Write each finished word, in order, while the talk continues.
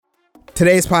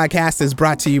Today's podcast is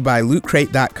brought to you by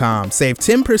LootCrate.com. Save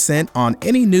 10% on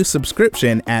any new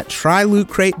subscription at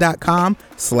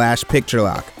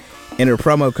trylootcrate.com/picturelock. Enter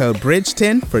promo code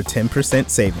BRIDGE10 for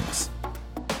 10% savings.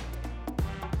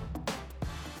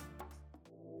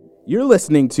 You're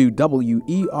listening to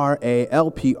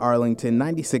WERA-LP Arlington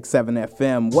 96.7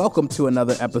 FM. Welcome to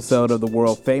another episode of the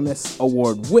world-famous,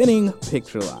 award-winning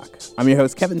Picture Lock. I'm your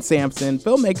host, Kevin Sampson,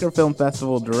 filmmaker, film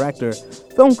festival director,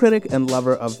 film critic, and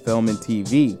lover of film and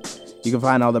TV. You can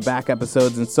find all the back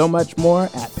episodes and so much more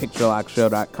at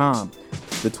picturelockshow.com.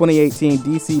 The 2018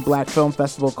 DC Black Film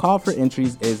Festival call for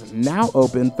entries is now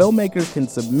open. Filmmakers can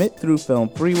submit through Film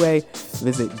Freeway.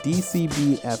 Visit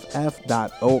dcbff.org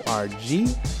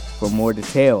for more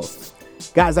details.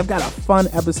 Guys, I've got a fun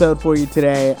episode for you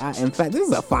today. In fact, this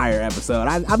is a fire episode.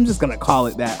 I'm just going to call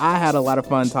it that. I had a lot of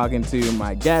fun talking to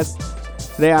my guests.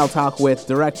 Today I'll talk with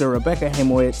director Rebecca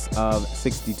Heimowitz of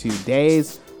 62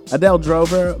 Days. Adele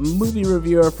Drover, movie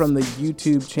reviewer from the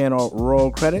YouTube channel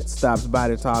Roll Credits, stops by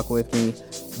to talk with me.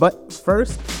 But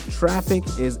first, Traffic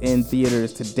is in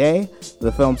theaters today.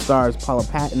 The film stars Paula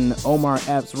Patton, Omar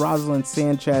Epps, Rosalind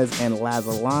Sanchez, and Laz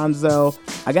Alonso.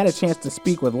 I got a chance to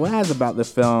speak with Laz about the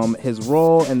film, his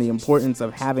role, and the importance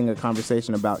of having a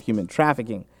conversation about human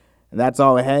trafficking. And that's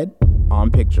all ahead on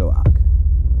Picture Lock.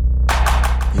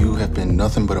 You have been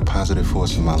nothing but a positive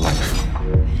force in my life.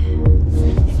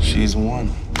 She's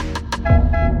one.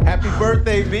 Happy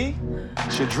birthday, V.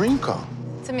 It's your dream car.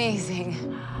 It's amazing.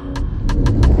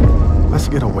 Let's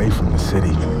get away from the city.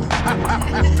 Oh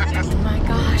my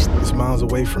gosh. It's miles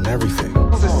away from everything.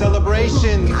 It's a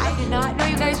celebration. I did not know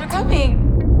you guys were coming.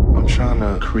 I'm trying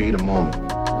to create a moment.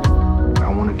 I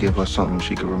want to give her something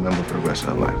she can remember for the rest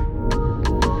of her life.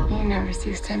 You never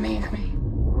cease to amaze me.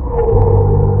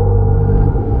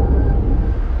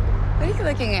 What are you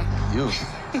looking at? You.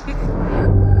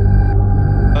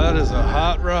 That is a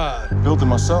hot rod. Built it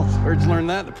myself. Where'd you learn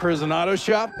that? The prison auto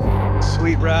shop?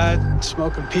 Sweet ride,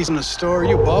 smoking peace in the store.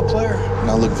 You a ball player?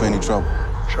 Not looking for any trouble.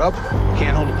 Trouble?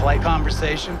 Can't hold a polite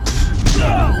conversation?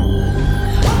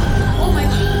 Oh my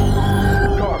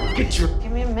God. Car, get your...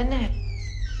 Give me a minute.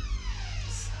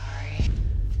 Sorry.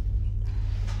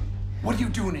 What are you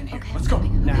doing in here? Let's go.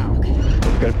 Now. Okay.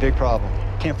 Got a big problem.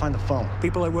 Can't find the phone.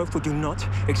 People I work for do not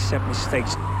accept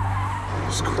mistakes.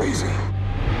 It's crazy.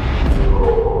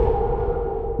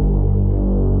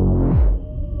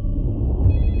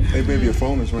 Hey, baby, your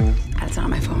phone is ringing. That's not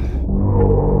my phone.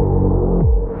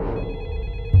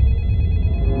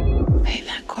 Hey,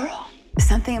 that girl.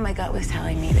 Something in my gut was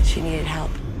telling me that she needed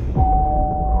help.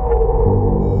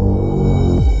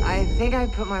 I think I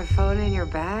put my phone in your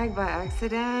bag by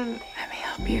accident. Let me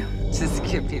help you. Just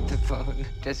give me the phone.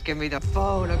 Just give me the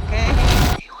phone, okay?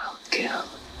 We will kill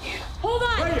you. Hold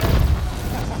on!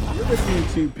 You're listening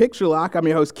to Picture Lock. I'm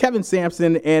your host, Kevin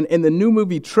Sampson, and in the new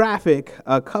movie Traffic,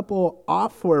 a couple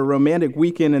off for a romantic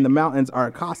weekend in the mountains are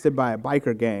accosted by a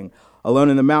biker gang. Alone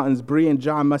in the mountains, Bree and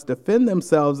John must defend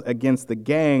themselves against the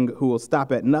gang, who will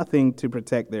stop at nothing to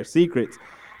protect their secrets.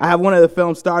 I have one of the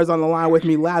film stars on the line with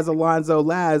me, Laz Alonso.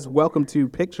 Laz, welcome to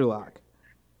Picture Lock.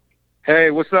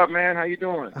 Hey, what's up, man? How you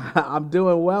doing? I'm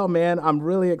doing well, man. I'm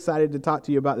really excited to talk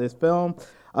to you about this film.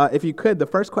 If you could, the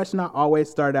first question I always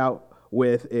start out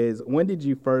with is, when did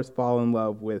you first fall in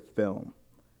love with film?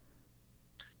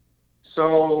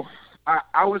 So,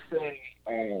 I would say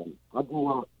I grew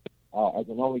up as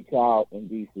an only child in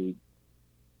D.C.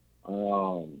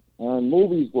 And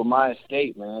movies were my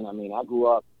escape, man. I mean, I grew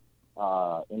up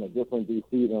in a different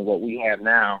D.C. than what we have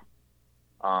now.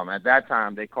 At that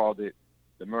time, they called it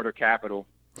the murder capital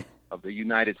of the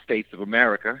United States of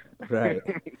America, Right.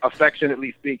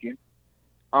 affectionately speaking.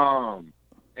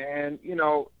 And, you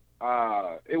know,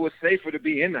 it was safer to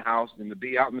be in the house than to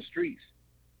be out in the streets.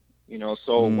 You know,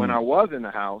 so when I was in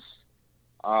the house,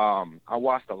 I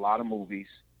watched a lot of movies,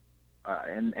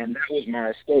 and that was my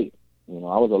escape. You know,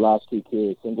 I was a latchkey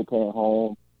kid, single-parent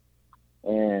home,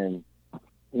 and,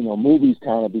 you know, movies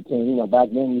kind of became, you know, back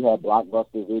then you had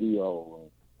Blockbuster Video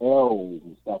and Arrows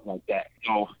and stuff like that.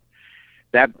 So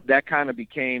that kind of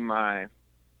became my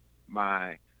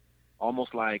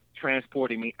almost like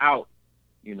transporting me out,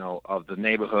 you know, of the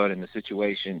neighborhood and the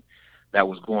situation that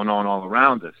was going on all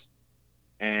around us.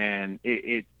 And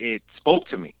it spoke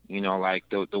to me, you know, like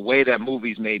the way that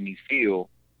movies made me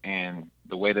feel and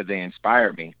the way that they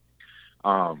inspired me.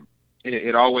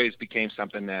 It always became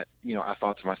something that, you know, I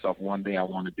thought to myself, one day I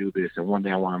want to do this, and one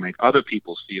day I want to make other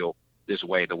people feel this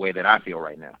way, the way that I feel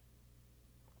right now.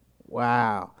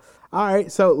 Wow. All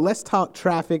right, so let's talk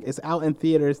Traffic. It's out in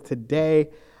theaters today.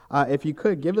 If you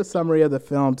could, give a summary of the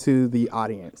film to the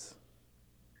audience.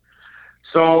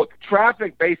 So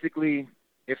Traffic basically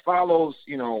it follows,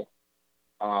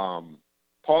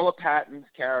 Paula Patton's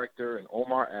character and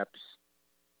Omar Epps.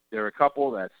 They're a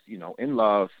couple that's, in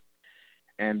love,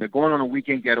 and they're going on a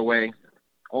weekend getaway.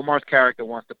 Omar's character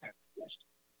wants to pet the fish.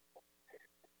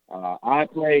 I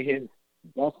play his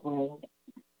best friend,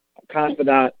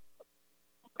 confidant,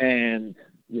 and,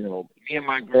 me and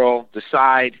my girl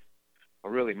decide,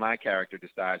 or really my character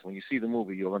decides. When you see the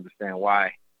movie, you'll understand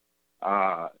why.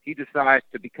 He decides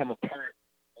to become a part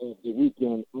of the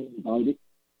weekend uninvited.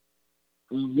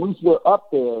 And once we're up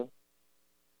there,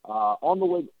 on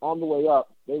the way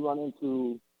up, they run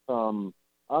into some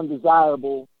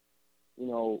undesirable,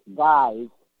 guys,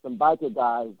 some biker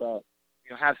guys that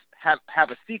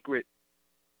have a secret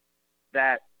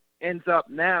that ends up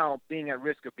now being at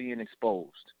risk of being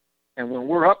exposed. And when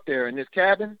we're up there in this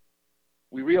cabin,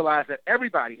 we realize that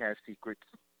everybody has secrets,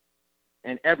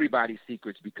 and everybody's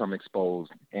secrets become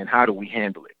exposed. And how do we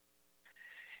handle it?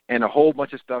 And a whole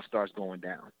bunch of stuff starts going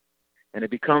down. And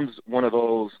it becomes one of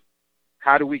those,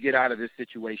 how do we get out of this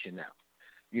situation now?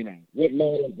 What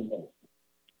matters the most?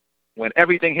 When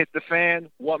everything hits the fan,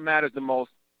 what matters the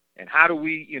most? And how do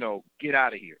we, get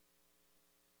out of here?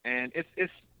 And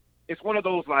it's one of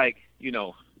those, like,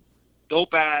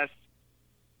 dope-ass,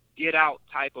 get-out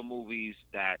type of movies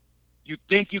that you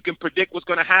think you can predict what's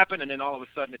going to happen, and then all of a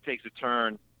sudden it takes a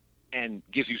turn and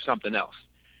gives you something else.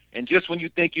 And just when you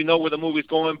think you know where the movie's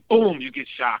going, boom, you get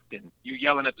shocked, and you're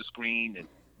yelling at the screen, and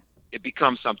it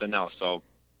becomes something else. So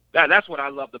that's what I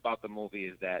loved about the movie,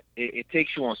 is that it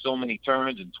takes you on so many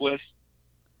turns and twists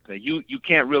that you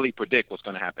can't really predict what's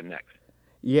going to happen next.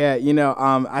 Yeah,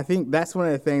 I think that's one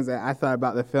of the things that I thought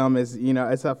about the film is,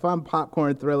 it's a fun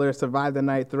popcorn thriller, survive the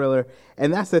night thriller.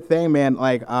 And that's the thing, man.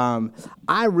 Like,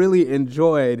 I really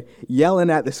enjoyed yelling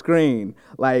at the screen.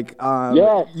 Like,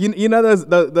 yes.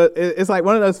 It's like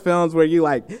one of those films where you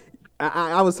like,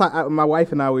 I was talking, my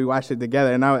wife and I, we watched it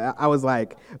together, and I was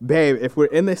like, babe, if we're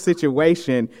in this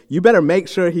situation, you better make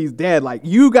sure he's dead. Like,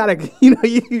 you gotta,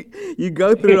 you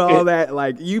go through all that.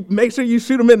 Like, you make sure you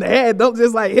shoot him in the head. Don't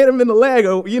just like hit him in the leg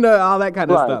or, all that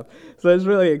kind of stuff. So it's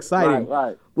really exciting.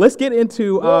 Right. Let's get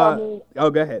into, go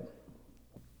ahead.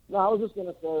 No, I was just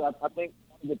gonna say, I think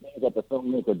one of the things that the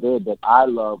filmmaker did that I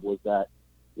love was that,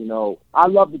 I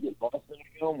love to get lost in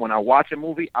a film. When I watch a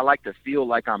movie, I like to feel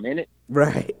like I'm in it.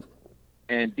 Right.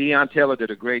 And Deon Taylor did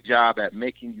a great job at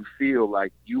making you feel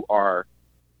like you are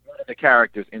one of the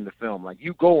characters in the film. Like,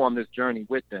 you go on this journey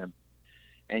with them,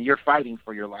 and you're fighting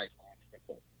for your life.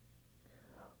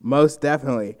 Most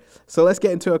definitely. So let's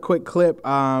get into a quick clip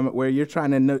where you're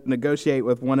trying to negotiate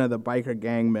with one of the biker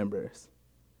gang members.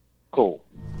 Cool.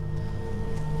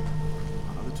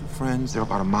 My other two friends, they're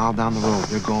about a mile down the road.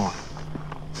 They're gone.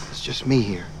 It's just me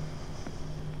here.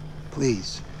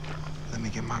 Please, let me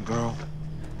get my girl.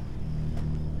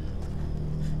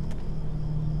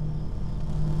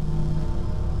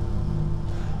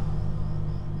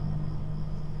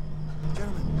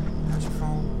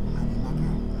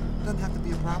 Doesn't have to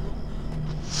be a problem.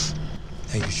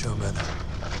 Are you sure about that?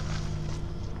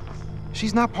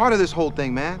 She's not part of this whole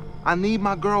thing, man. I need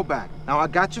my girl back. Now, I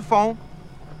got your phone,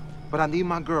 but I need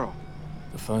my girl.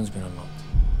 The phone's been unlocked.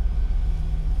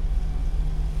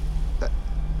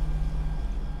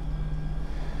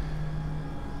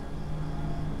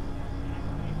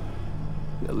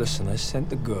 Now listen, I sent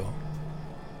the girl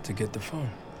to get the phone.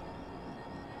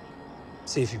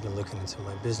 See if you've been looking into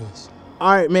my business.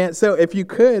 All right, man. So if you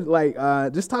could,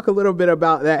 just talk a little bit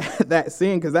about that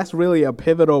scene, because that's really a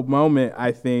pivotal moment,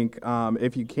 I think,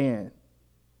 if you can.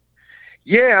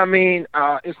 Yeah, I mean,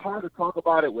 it's hard to talk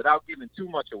about it without giving too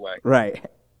much away. Right.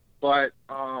 But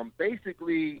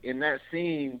basically, in that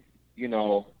scene,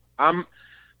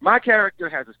 my character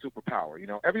has a superpower.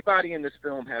 Everybody in this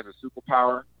film has a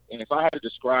superpower, and if I had to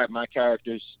describe my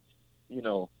character's,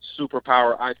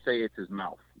 superpower, I'd say it's his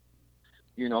mouth.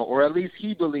 Or at least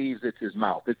he believes it's his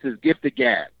mouth. It's his gift of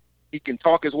gab. He can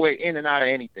talk his way in and out of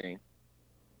anything.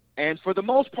 And for the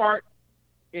most part,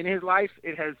 in his life,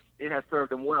 it has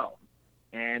served him well.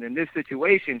 And in this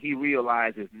situation, he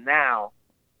realizes now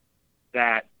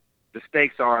that the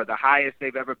stakes are the highest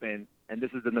they've ever been, and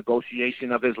this is the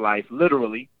negotiation of his life,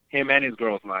 literally, him and his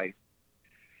girl's life.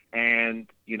 And,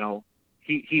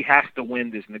 he has to win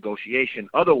this negotiation.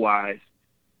 Otherwise,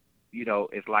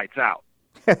 it's lights out.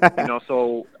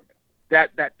 So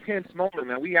that tense moment,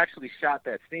 man, we actually shot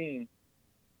that scene.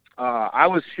 I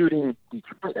was shooting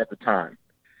Detroit at the time.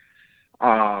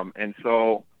 And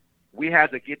so we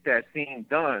had to get that scene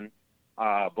done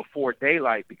before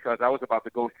daylight, because I was about to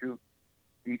go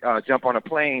jump on a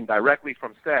plane directly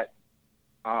from set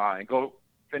and go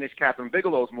finish Catherine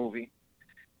Bigelow's movie.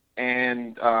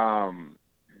 And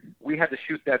we had to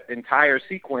shoot that entire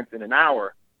sequence in an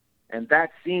hour. And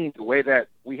that scene, the way that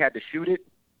we had to shoot it,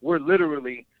 we're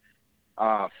literally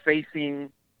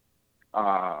facing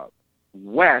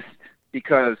west,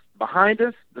 because behind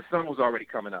us, the sun was already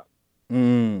coming up.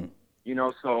 Mm. You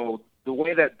know, so the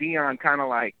way that Dion kind of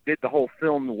like did the whole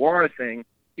film noir thing,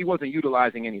 he wasn't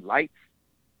utilizing any lights.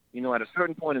 You know, at a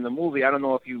certain point in the movie, I don't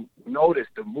know if you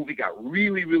noticed, the movie got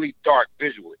really, really dark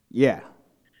visually. Yeah.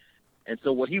 And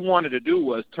so what he wanted to do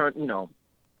was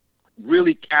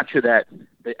really capture the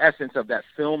essence of that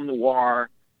film noir,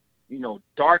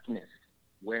 darkness,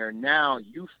 where now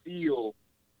you feel,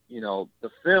 the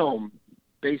film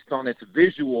based on its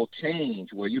visual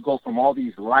change, where you go from all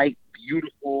these light,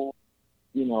 beautiful,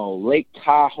 Lake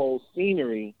Tahoe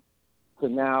scenery to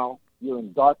now you're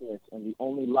in darkness, and the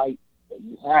only light that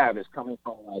you have is coming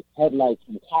from like headlights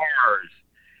from cars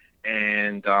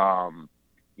and,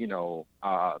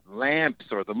 lamps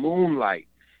or the moonlight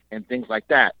and things like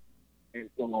that. And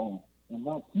so in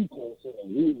that sequence,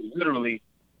 we were literally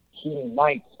shooting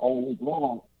nights all week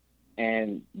long,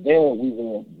 and there we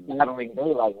were battling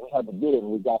daylight. We had to get it,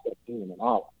 and we got that scene in an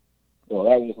hour. So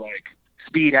that was like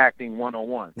speed acting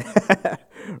 101.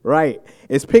 Right.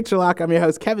 It's Picture Lock. I'm your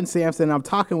host, Kevin Sampson. I'm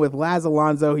talking with Laz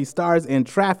Alonso. He stars in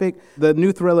Traffic, the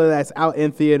new thriller that's out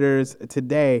in theaters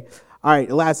today. All right,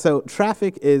 Laz, so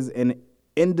Traffic is an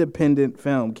independent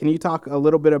film. Can you talk a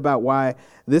little bit about why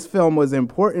this film was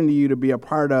important to you to be a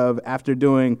part of after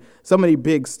doing so many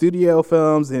big studio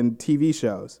films and TV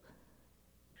shows?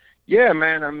 Yeah,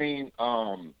 man. I mean,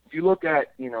 if you look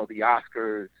at, the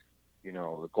Oscars,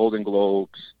 the Golden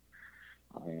Globes,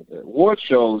 the award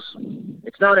shows,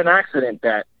 it's not an accident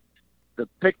that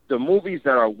the movies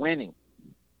that are winning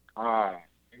and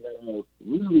that are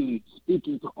really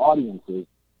speaking to audiences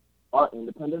are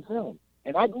independent films.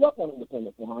 And I grew up on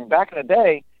independent film. I mean, back in the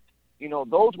day,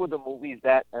 those were the movies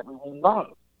that everyone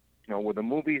loved. Were the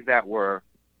movies that were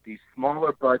these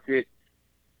smaller budget,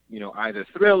 either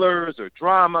thrillers or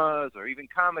dramas or even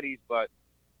comedies, but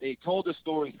they told the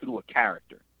story through a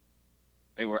character.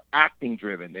 They were acting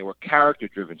driven. They were character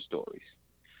driven stories.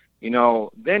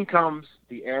 Then comes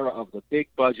the era of the big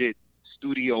budget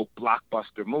studio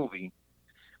blockbuster movie,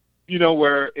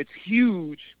 where it's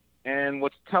huge, and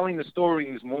what's telling the story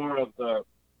is more of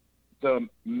the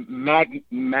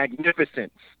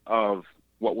magnificence of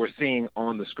what we're seeing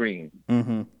on the screen.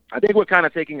 Mm-hmm. I think we're kind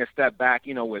of taking a step back,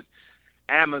 with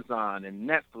Amazon and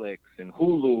Netflix and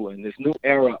Hulu and this new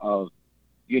era of,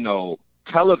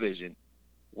 television,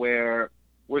 where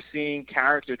we're seeing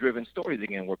character-driven stories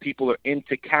again, where people are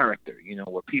into character,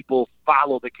 where people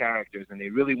follow the characters and they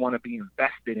really want to be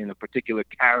invested in a particular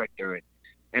character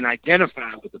and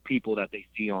identify with the people that they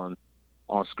see on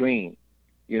screen,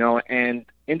 and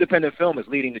independent film is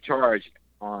leading the charge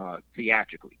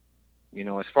theatrically.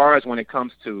 As far as when it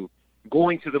comes to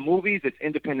going to the movies, it's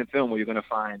independent film where you're going to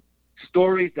find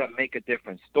stories that make a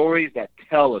difference, stories that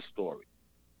tell a story.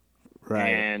 Right.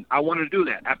 And I wanted to do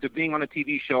that. After being on a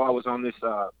TV show, I was on this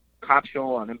cop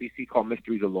show on NBC called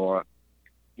Mysteries of Laura.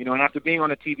 And after being on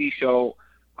a TV show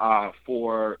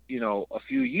for, a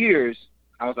few years,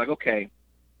 I was like, okay,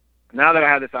 now that I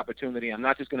have this opportunity, I'm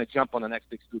not just going to jump on the next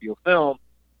big studio film.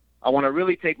 I want to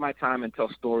really take my time and tell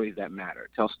stories that matter,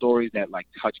 tell stories that like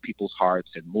touch people's hearts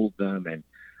and move them, and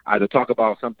either talk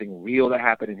about something real that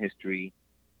happened in history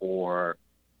or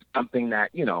something that,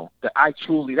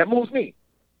 that moves me.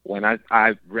 When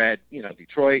I've read,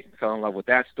 Detroit, fell in love with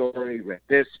that story, read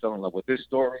this, fell in love with this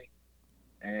story,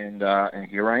 and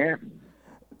here I am.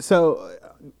 So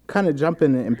kind of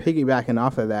jumping and piggybacking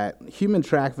off of that, human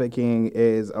trafficking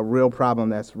is a real problem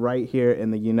that's right here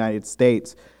in the United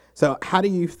States. So how do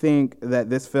you think that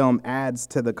this film adds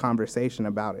to the conversation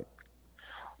about it?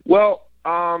 Well,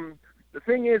 the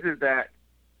thing is that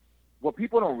what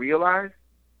people don't realize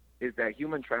is that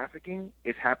human trafficking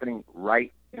is happening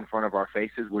right in front of our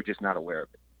faces. We're just not aware of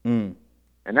it. Mm.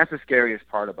 And that's the scariest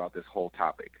part about this whole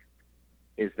topic,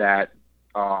 is that,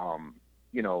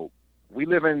 we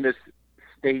live in this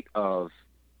state of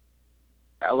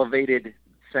elevated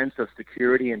sense of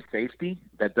security and safety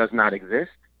that does not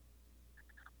exist.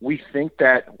 We think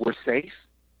that we're safe,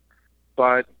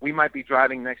 but we might be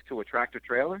driving next to a tractor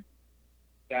trailer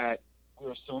that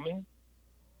we're assuming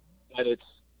that it's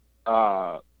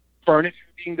furniture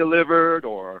being delivered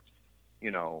or,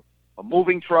 a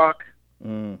moving truck.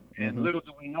 Mm-hmm. And little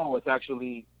do we know it's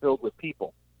actually filled with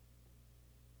people.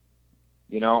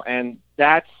 And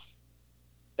that's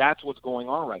what's going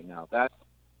on right now.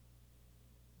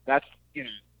 That's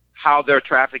how they're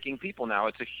trafficking people now.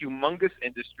 It's a humongous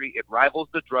industry. It rivals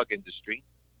the drug industry.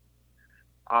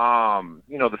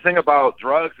 The thing about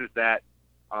drugs is that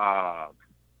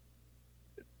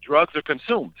drugs are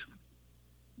consumed.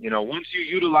 Once you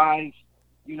utilize,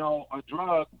 a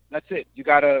drug, that's it. You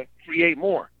got to create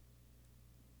more.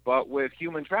 But with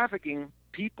human trafficking,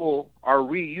 people are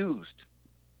reused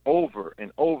over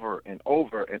and over and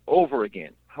over and over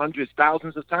again, hundreds,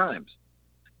 thousands of times.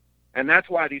 And that's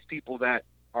why these people that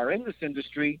are in this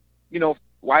industry,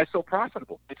 why it's so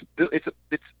profitable.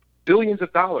 It's billions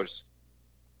of dollars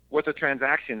worth of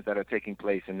transactions that are taking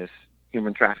place in this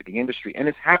human trafficking industry. And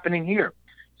it's happening here.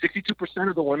 62%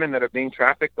 of the women that are being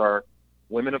trafficked are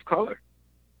women of color.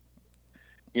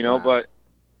 Wow. But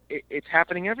it's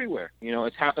happening everywhere.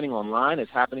 It's happening online.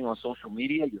 It's happening on social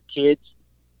media. Your kids,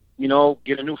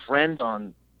 get a new friend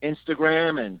on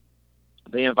Instagram and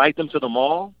they invite them to the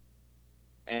mall.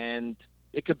 And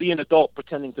it could be an adult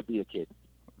pretending to be a kid.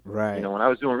 Right. When I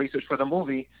was doing research for the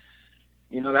movie,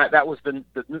 that was the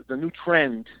new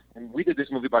trend. And we did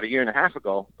this movie about 1.5 years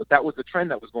ago. But that was the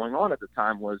trend that was going on at the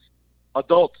time, was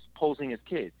adults posing as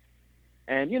kids.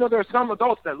 And, there are some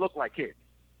adults that look like kids.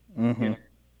 Mm-hmm.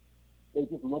 They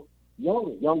just look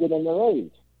younger than their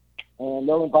age. And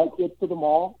they'll invite kids to the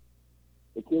mall.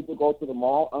 The kids will go to the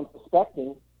mall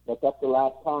unsuspecting that that's the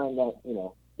last time that,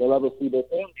 they'll ever see their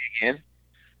family again.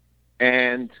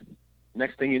 And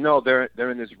next thing you know, they're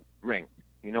in this ring.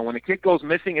 When a kid goes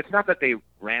missing, it's not that they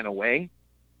ran away.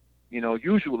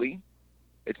 Usually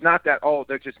it's not that,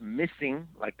 they're just missing,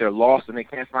 like they're lost and they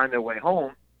can't find their way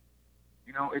home.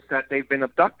 It's that they've been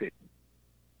abducted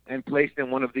and placed in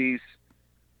one of these,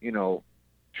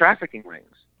 trafficking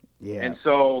rings. Yeah. And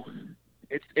so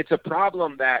it's a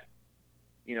problem that,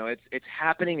 it's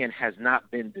happening and has not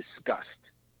been discussed.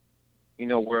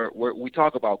 We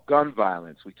talk about gun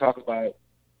violence, we talk about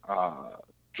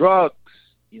drugs,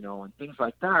 and things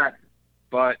like that,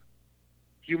 but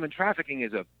human trafficking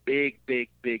is a big, big,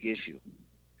 big issue.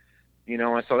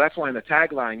 And so that's why in the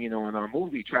tagline, in our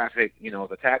movie Traffic,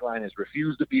 the tagline is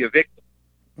refuse to be a victim.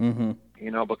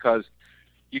 Mm-hmm. Because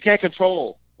you can't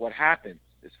control what happens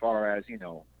as far as,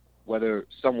 whether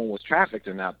someone was trafficked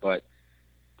or not. But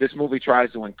this movie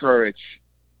tries to encourage,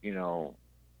 you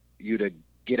to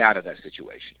get out of that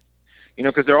situation.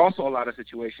 Because there are also a lot of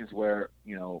situations where,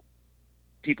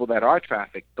 people that are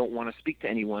trafficked don't want to speak to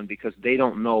anyone because they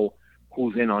don't know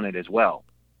who's in on it as well.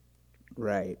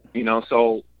 Right.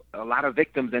 So a lot of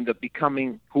victims end up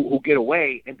becoming, who get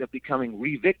away, end up becoming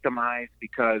re-victimized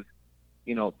because,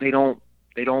 they don't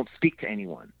speak to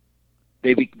anyone.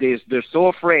 They're so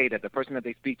afraid that the person that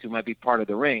they speak to might be part of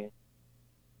the ring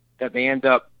that they end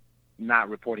up not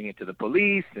reporting it to the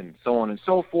police and so on and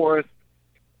so forth.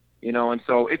 And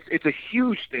so it's a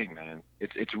huge thing, man.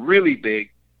 It's really big.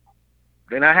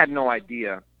 And I had no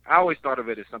idea. I always thought of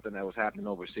it as something that was happening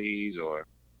overseas, or,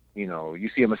 you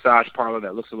see a massage parlor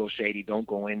that looks a little shady, don't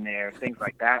go in there, things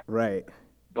like that. Right.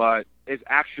 But it's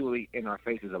actually in our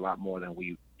faces a lot more than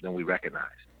we recognize.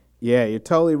 Yeah, you're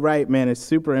totally right, man. It's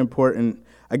super important.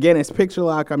 Again, it's Picture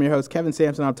Lock. I'm your host, Kevin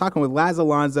Sampson. I'm talking with Laz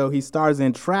Alonso. He stars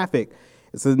in Traffic.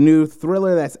 It's a new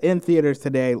thriller that's in theaters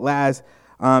today. Laz,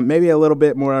 maybe a little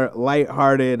bit more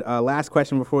lighthearted. Last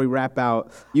question before we wrap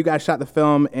out. You guys shot the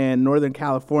film in Northern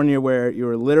California where you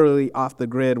were literally off the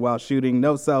grid while shooting,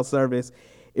 no cell service.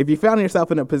 If you found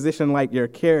yourself in a position like your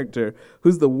character,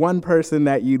 who's the one person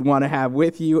that you'd want to have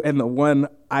with you and the one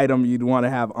item you'd want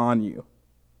to have on you?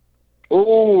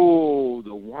 Oh,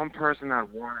 the one person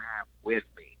I'd want to have with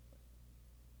me.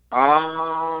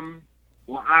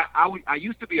 Well, I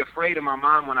used to be afraid of my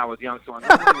mom when I was young, so I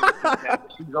know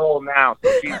she's old now,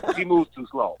 so she moves too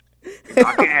slow.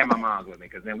 I can't have my mom with me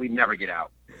because then we'd never get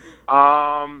out.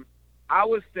 I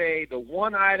would say the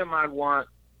one item I'd want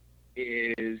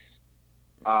is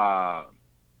a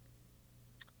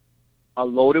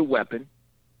loaded weapon,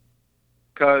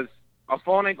 because a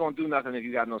phone ain't gonna do nothing if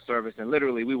you got no service. And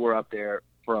literally, we were up there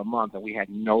for a month and we had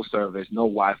no service, no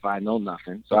Wi-Fi, no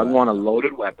nothing. So I'd want a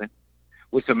loaded weapon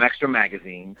with some extra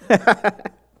magazines.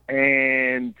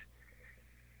 And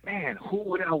man, who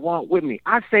would I want with me?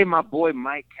 I'd say my boy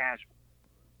Mike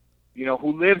Casual,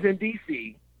 who lives in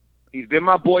D.C. He's been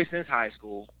my boy since high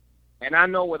school, and I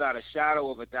know without a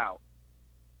shadow of a doubt,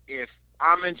 if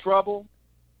I'm in trouble,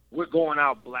 we're going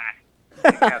out black.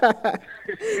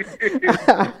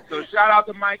 So shout out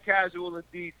to Mike Casual in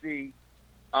D.C.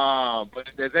 But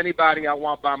if there's anybody I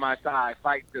want by my side,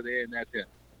 fight to the end, that's him.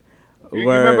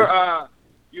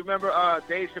 You remember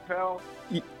Dave Chappelle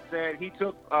said he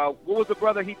took, what was the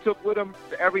brother he took with him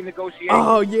to every negotiation?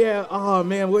 Oh, yeah. Oh,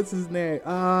 man, what's his name?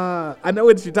 I know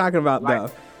what you're talking about,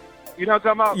 though. You know what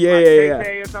I'm talking about? Yeah, like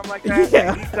yeah. Or something like that.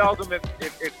 Yeah. He tells them if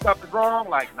stuff is wrong,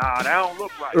 like, nah, that don't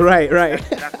look right. Right.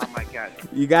 That's how Mike Casual.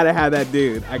 You got to have that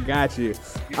dude. I got you.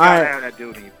 You got to have that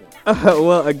dude in your phone.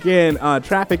 Well, again,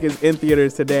 Traffic is in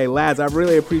theaters today. Laz, I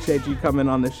really appreciate you coming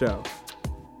on the show.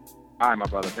 All right, my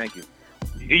brother. Thank you.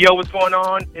 Yo, what's going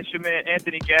on? It's your man,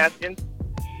 Anthony Gaskins.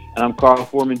 And I'm Carl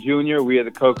Foreman Jr. We are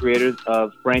the co-creators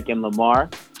of Frank and Lamar.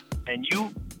 And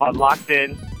you are locked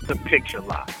in to Picture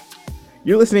Lock.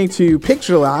 You're listening to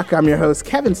Picture Lock. I'm your host,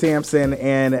 Kevin Sampson,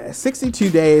 and 62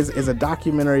 Days is a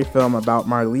documentary film about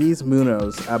Marlise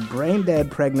Munoz, a brain-dead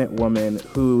pregnant woman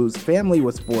whose family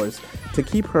was forced to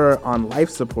keep her on life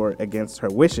support against her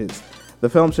wishes. The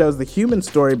film shows the human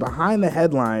story behind the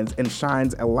headlines and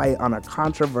shines a light on a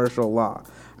controversial law.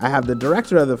 I have the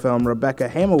director of the film, Rebecca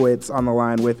Hamowitz, on the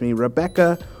line with me.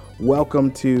 Rebecca,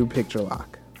 welcome to Picture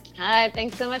Lock. Hi,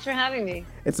 thanks so much for having me.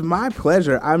 It's my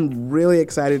pleasure. I'm really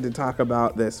excited to talk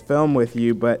about this film with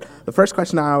you, but the first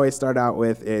question I always start out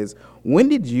with is, when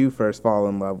did you first fall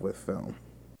in love with film?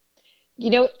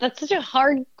 You know, that's such a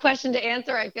hard question to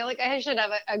answer. I feel like I should have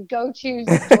a go-to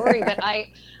story, but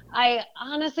I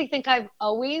honestly think I've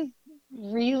always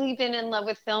really been in love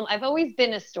with film. I've always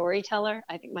been a storyteller,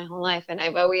 I think, my whole life, and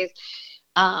I've always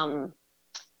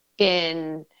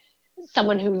been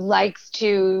someone who likes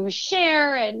to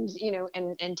share and, you know,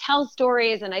 and tell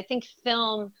stories. And I think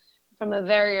film from a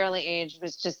very early age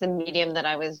was just the medium that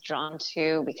I was drawn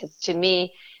to, because to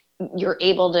me, you're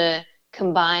able to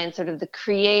combine sort of the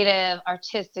creative,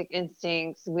 artistic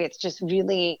instincts with just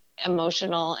really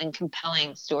emotional and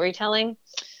compelling storytelling.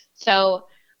 So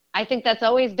I think that's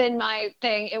always been my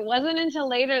thing. It wasn't until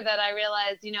later that I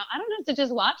realized, you know, I don't have to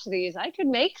just watch these. I could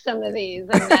make some of these.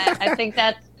 And I think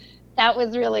that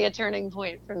was really a turning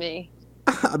point for me.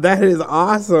 That is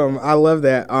awesome. I love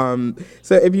that.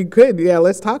 So if you could,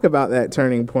 let's talk about that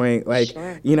turning point. Like,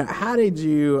 sure. You know, how did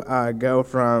you go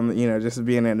from, you know, just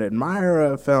being an admirer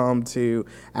of film to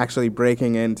actually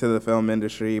breaking into the film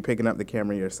industry, picking up the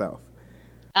camera yourself?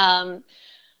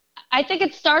 I think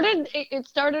it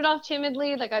started off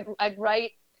timidly. Like I'd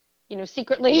write, you know,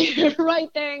 secretly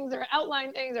write things or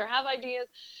outline things or have ideas.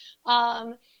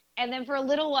 And then for a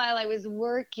little while I was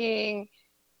working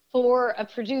for a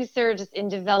producer just in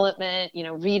development, you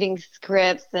know, reading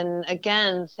scripts and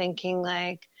again thinking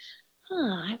like,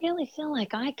 I really feel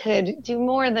like I could do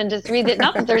more than just read it.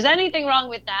 Not that there's anything wrong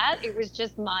with that. It was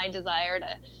just my desire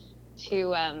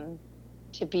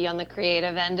to be on the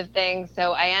creative end of things.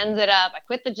 So I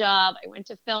quit the job. I went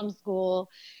to film school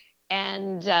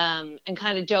and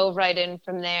kind of dove right in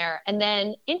from there. And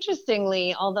then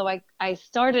interestingly, although I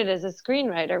started as a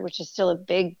screenwriter, which is still a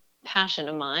big passion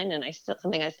of mine and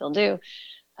something I still do,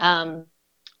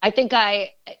 I think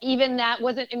even that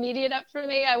wasn't immediate up for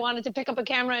me. I wanted to pick up a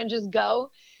camera and just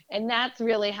go. And that's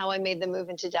really how I made the move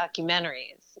into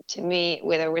documentaries. To me,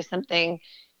 where there was something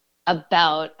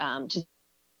about just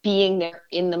being there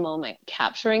in the moment,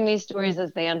 capturing these stories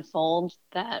as they unfold,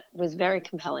 that was very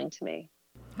compelling to me.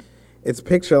 It's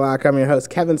Picture Lock. I'm your host,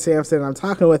 Kevin Sampson. I'm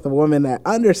talking with a woman that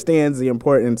understands the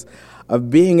importance of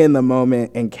being in the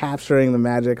moment and capturing the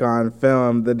magic on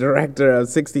film, the director of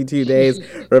 62 Days,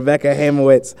 Rebecca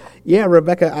Hamowitz. Yeah,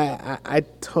 Rebecca, I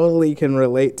totally can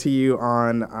relate to you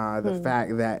on the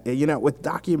fact that, you know, with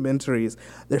documentaries,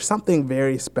 there's something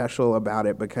very special about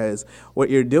it because what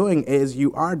you're doing is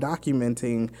you are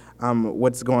documenting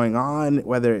what's going on,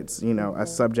 whether it's, you know, a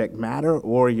subject matter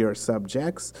or your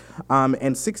subjects.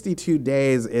 And 62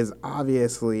 Days is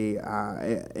obviously,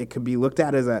 it could be looked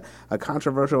at as a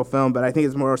controversial film, but I think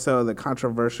it's more so the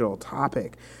controversial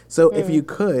topic. So if you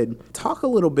could, talk a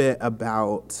little bit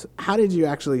about how did you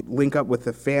actually link up with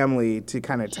the family to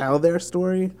kind of tell their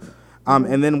story?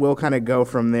 And then we'll kind of go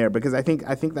from there, because I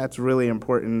think that's really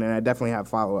important, and I definitely have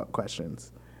follow-up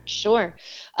questions. Sure.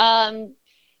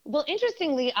 Well,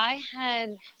 interestingly, I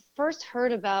had first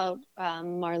heard about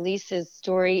Marlise's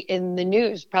story in the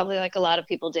news, probably like a lot of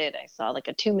people did. I saw like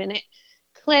a 2-minute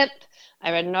clip.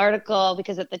 I read an article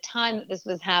because at the time that this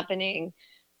was happening,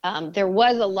 there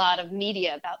was a lot of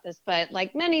media about this, but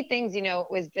like many things, you know,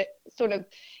 it was sort of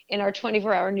in our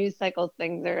 24-hour news cycles,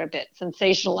 things are a bit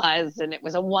sensationalized, and it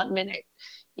was a 1-minute,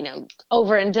 you know,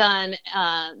 over and done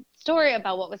story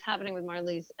about what was happening with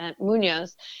Marlise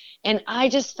Munoz. And I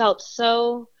just felt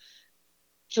so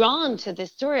drawn to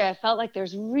this story. I felt like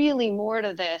there's really more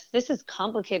to this. This is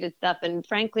complicated stuff. And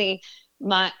frankly,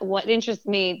 what interests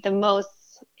me the most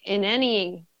in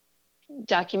any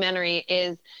documentary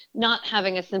is not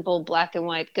having a simple black and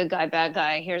white, good guy, bad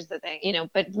guy, here's the thing, you know,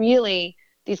 but really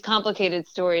these complicated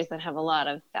stories that have a lot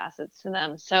of facets to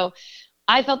them. So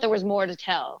I felt there was more to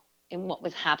tell in what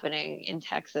was happening in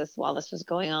Texas while this was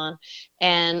going on.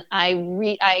 And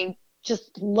I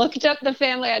just looked up the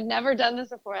family. I'd never done this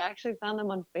before. I actually found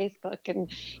them on Facebook and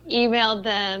emailed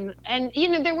them. And,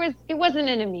 it wasn't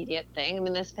an immediate thing. I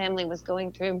mean, this family was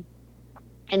going through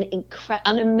an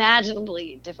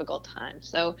unimaginably difficult time.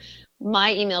 So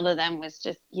my email to them was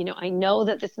just, I know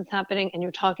that this is happening and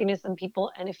you're talking to some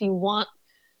people. And if you want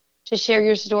to share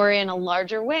your story in a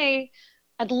larger way,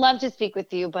 I'd love to speak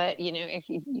with you. But, if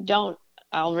you don't,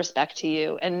 I'll respect to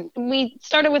you. And we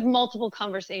started with multiple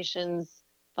conversations,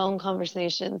 phone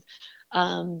conversations.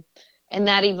 And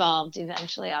that evolved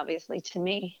eventually, obviously, to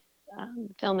me.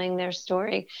 Filming their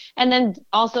story, and then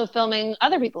also filming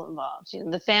other people involved.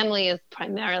 The family is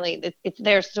primarily, it's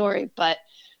their story, but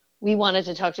we wanted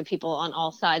to talk to people on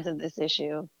all sides of this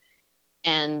issue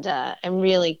and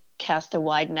really cast a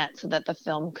wide net so that the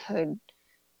film could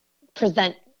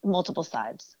present multiple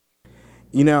sides.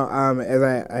 As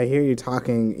I hear you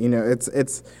talking,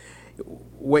 it's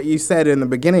what you said in the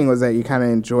beginning was that you kind of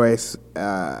enjoy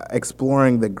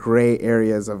exploring the gray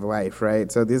areas of life,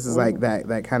 right? So this is like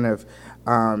that kind of,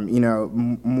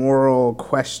 moral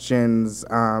questions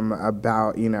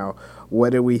about, what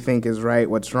do we think is right,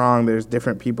 what's wrong. There's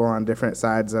different people on different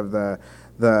sides of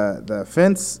the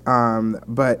fence.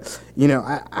 But,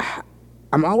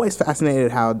 I'm always fascinated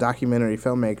how documentary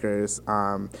filmmakers,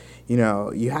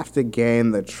 you have to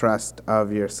gain the trust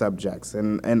of your subjects.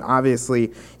 And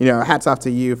obviously, hats off to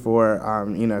you for,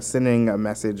 sending a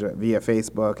message via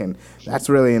Facebook. And that's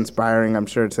really inspiring, I'm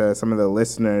sure, to some of the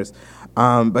listeners.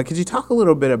 But could you talk a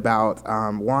little bit about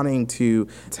wanting to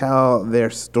tell their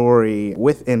story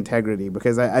with integrity?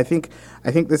 Because I think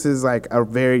this is like a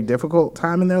very difficult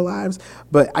time in their lives.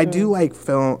 But I do like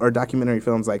film or documentary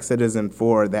films like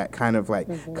Citizen4 that kind of like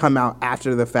come out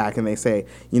after the fact and they say,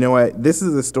 you know what, this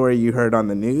is the story you heard on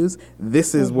the news.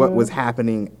 This is what was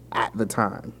happening at the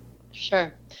time.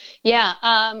 Sure. Yeah,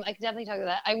 I could definitely talk about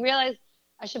that. I realized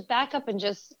I should back up and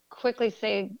just quickly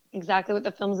say exactly what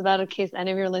the film's about in case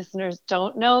any of your listeners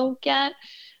don't know yet.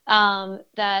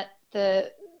 That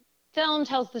the film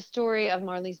tells the story of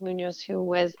Marlise Munoz, who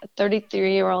was a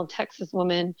 33-year-old Texas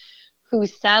woman who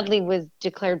sadly was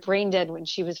declared brain dead when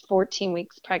she was 14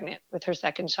 weeks pregnant with her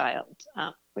second child.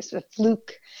 It was a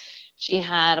fluke. She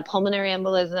had a pulmonary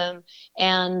embolism,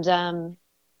 and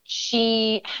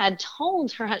she had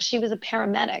told her she was a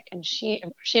paramedic, and she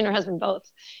and her husband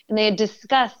both, and they had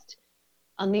discussed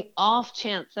on the off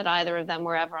chance that either of them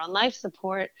were ever on life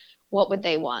support, what would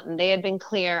they want? And they had been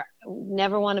clear,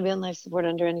 never want to be on life support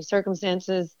under any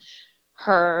circumstances.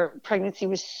 Her pregnancy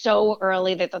was so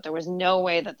early, they thought there was no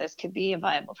way that this could be a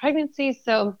viable pregnancy.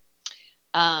 So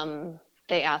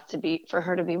they asked for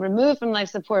her to be removed from life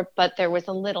support, but there was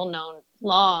a little known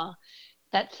law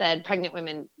that said pregnant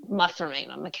women must remain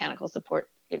on mechanical support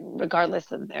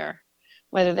regardless of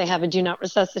whether they have a do not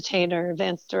resuscitate or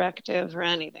advance directive or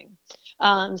anything.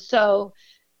 So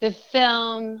the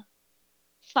film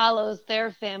follows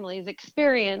their family's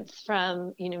experience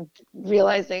from,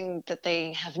 realizing that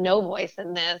they have no voice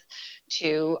in this,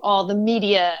 to all the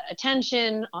media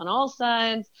attention on all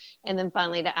sides, and then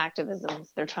finally to activism.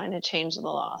 They're trying to change the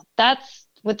law. That's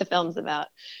what the film's about.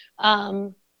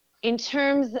 In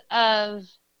terms of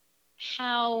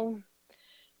how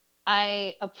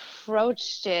I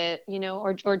approached it,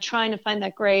 or trying to find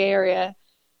that gray area,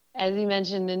 as you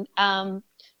mentioned, and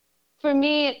for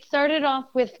me, it started off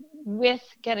with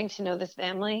getting to know this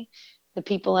family, the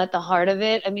people at the heart of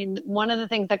it. I mean, one of the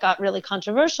things that got really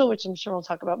controversial, which I'm sure we'll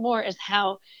talk about more, is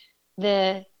how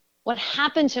what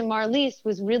happened to Marlise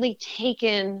was really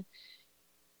taken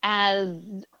as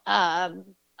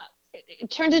it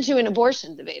turned into an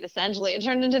abortion debate, essentially. It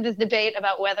turned into this debate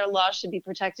about whether laws should be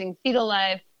protecting fetal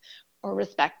life or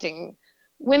respecting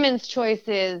women's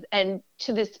choices. And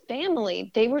to this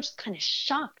family, they were just kind of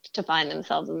shocked to find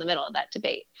themselves in the middle of that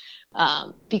debate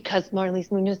because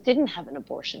Marlise Munoz didn't have an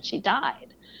abortion. She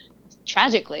died,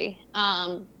 tragically.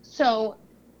 So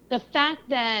the fact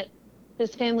that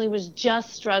this family was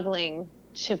just struggling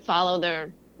to follow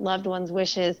their loved one's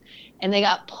wishes, and they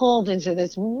got pulled into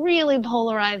this really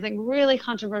polarizing, really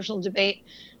controversial debate,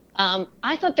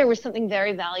 I thought there was something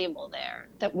very valuable there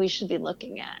that we should be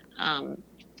looking at.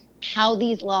 How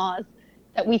these laws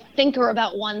that we think are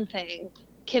about one thing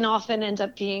can often end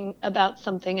up being about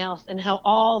something else, and how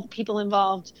all people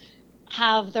involved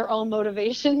have their own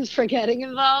motivations for getting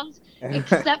involved,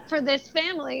 except for this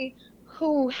family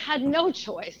who had no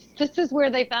choice. This is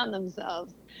where they found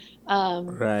themselves.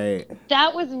 Right.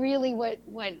 That was really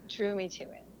what drew me to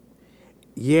it.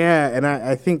 Yeah, and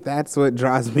I think that's what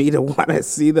draws me to want to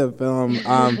see the film.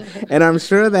 And I'm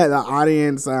sure that the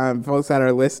audience, folks that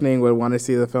are listening, would want to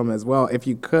see the film as well. If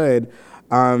you could,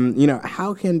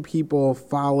 How can people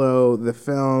follow the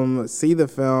film, see the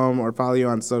film, or follow you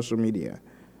on social media?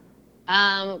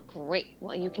 Great.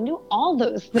 Well, you can do all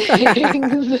those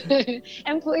things,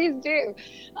 and please do.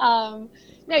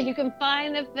 No, you can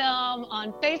find the film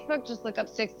on Facebook. Just look up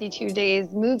 62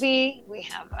 Days Movie. We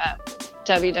have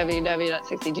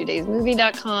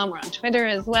www.62daysmovie.com. We're on Twitter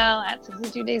as well at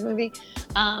 62 Days Movie.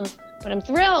 But I'm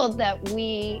thrilled that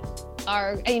we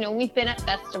are, we've been at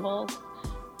festivals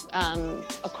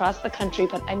across the country,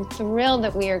 but I'm thrilled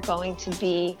that we are going to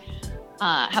be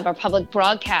have our public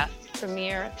broadcast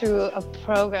premiere through a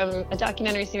program, a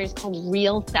documentary series called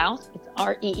Real South. It's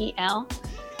REEL.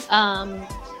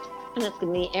 And it's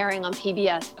going to be airing on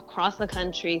PBS across the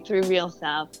country through Real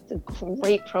South. It's a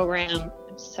great program.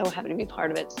 I'm so happy to be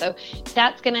part of it. So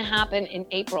that's going to happen in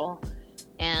April,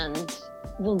 and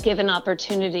we'll give an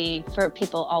opportunity for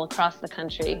people all across the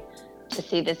country to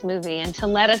see this movie and to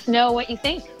let us know what you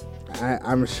think.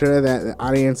 I'm sure that the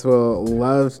audience will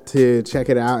love to check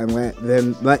it out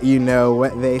and let you know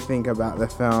what they think about the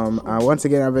film. Once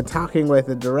again, I've been talking with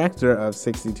the director of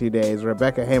 62 Days,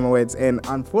 Rebecca Hamowitz, and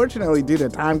unfortunately, due to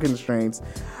time constraints,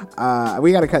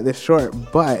 we got to cut this short.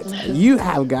 But you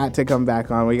have got to come back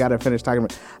on. We got to finish talking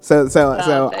about. So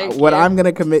what I'm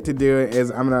gonna commit to do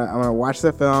is I'm gonna watch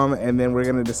the film, and then we're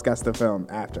gonna discuss the film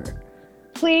after.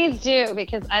 Please do,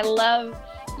 because I love.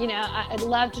 I'd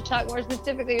love to talk more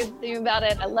specifically with you about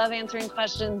it. I love answering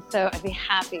questions, so I'd be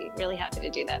really happy to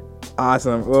do that.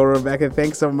 Awesome. Well, Rebecca,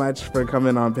 thanks so much for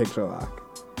coming on Picture Lock.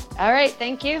 All right,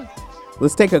 thank you.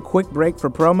 Let's take a quick break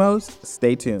for promos.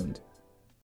 Stay tuned.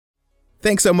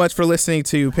 Thanks so much for listening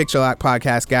to Picture Lock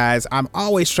Podcast, guys. I'm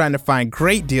always trying to find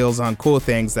great deals on cool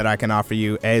things that I can offer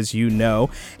you, as you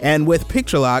know. And with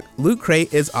Picture Lock, Loot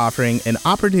Crate is offering an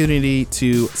opportunity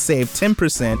to save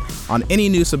 10% on any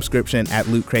new subscription at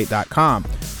lootcrate.com.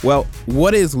 Well,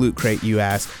 what is Loot Crate, you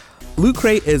ask? Loot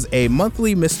Crate is a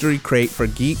monthly mystery crate for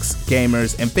geeks,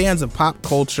 gamers, and fans of pop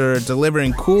culture,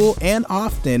 delivering cool and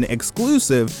often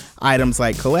exclusive items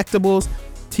like collectibles,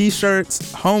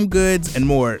 t-shirts, home goods, and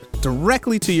more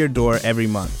directly to your door every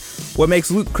month. What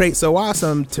makes Loot Crate so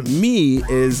awesome to me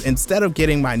is instead of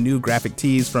getting my new graphic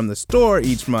tees from the store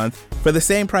each month, for the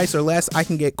same price or less, I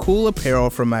can get cool apparel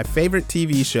from my favorite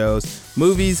TV shows,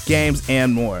 movies, games,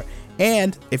 and more.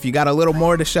 And if you got a little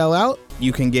more to shell out,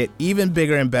 you can get even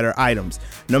bigger and better items.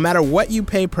 No matter what you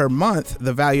pay per month,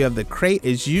 the value of the crate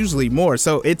is usually more,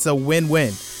 so it's a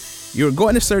win-win. You're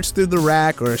going to search through the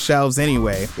rack or shelves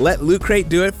anyway. Let Loot Crate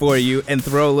do it for you and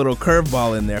throw a little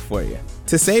curveball in there for you.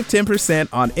 To save 10%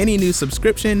 on any new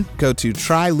subscription, go to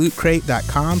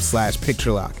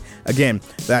trylootcrate.com/picturelock. Again,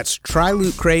 that's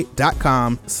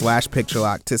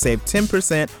trylootcrate.com/picturelock to save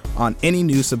 10% on any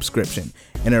new subscription.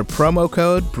 Enter promo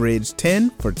code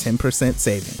BRIDGE10 for 10%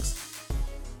 savings.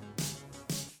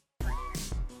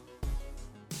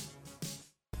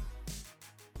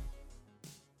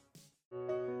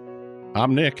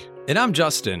 I'm Nick. And I'm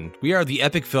Justin. We are the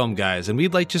Epic Film Guys, and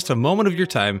we'd like just a moment of your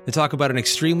time to talk about an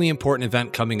extremely important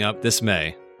event coming up this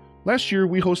May. Last year,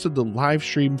 we hosted the Live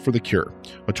Stream for the Cure,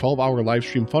 a 12-hour live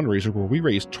stream fundraiser where we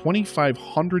raised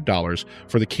 $2,500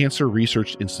 for the Cancer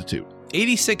Research Institute.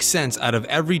 86 cents out of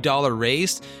every dollar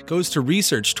raised goes to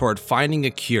research toward finding a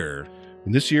cure.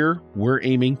 And this year, we're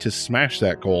aiming to smash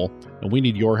that goal, and we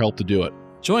need your help to do it.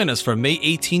 Join us from May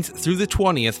 18th through the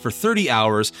 20th for 30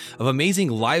 hours of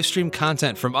amazing live stream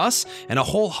content from us and a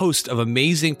whole host of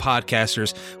amazing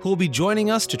podcasters who will be joining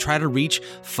us to try to reach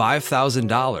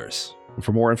 $5,000.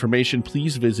 For more information,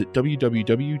 please visit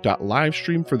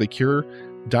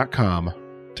www.livestreamforthecure.com.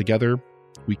 Together,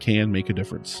 we can make a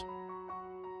difference.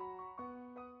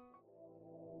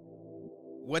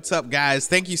 What's up, guys?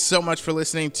 Thank you so much for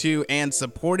listening to and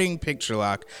supporting Picture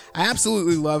Lock. I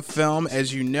absolutely love film,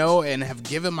 as you know, and have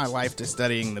given my life to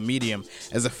studying the medium.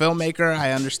 As a filmmaker,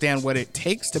 I understand what it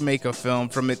takes to make a film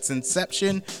from its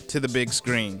inception to the big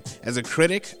screen. As a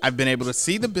critic, I've been able to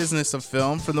see the business of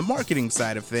film from the marketing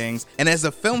side of things, and as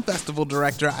a film festival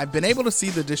director, I've been able to see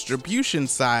the distribution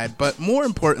side, but more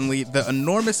importantly, the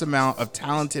enormous amount of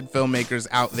talented filmmakers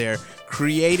out there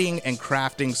creating and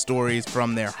crafting stories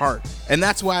from their heart. And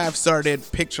that's why I've started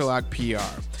Picture Lock PR.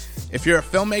 If you're a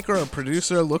filmmaker or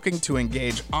producer looking to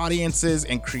engage audiences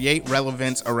and create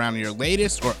relevance around your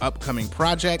latest or upcoming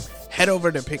project, head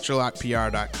over to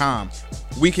picturelockpr.com.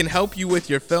 We can help you with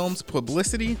your film's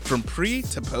publicity from pre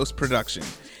to post-production.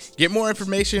 Get more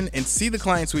information and see the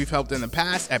clients we've helped in the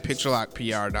past at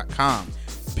picturelockpr.com.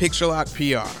 Picture Lock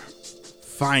PR.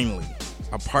 Finally,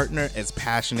 a partner as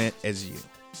passionate as you.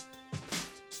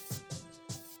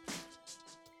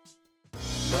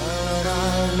 But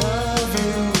I love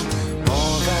you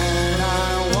more than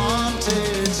I wanted.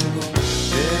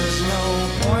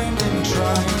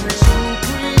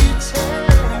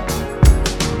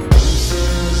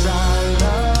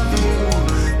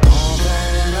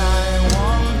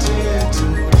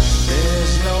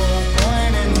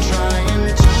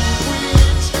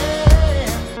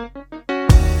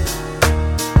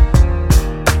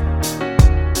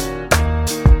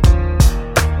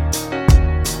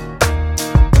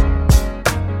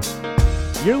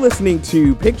 listening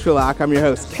to Picture Lock. I'm your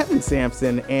host, Kevin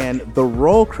Sampson, and the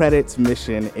Roll Credits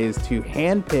mission is to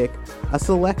handpick a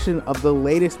selection of the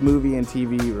latest movie and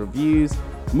TV reviews,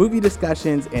 movie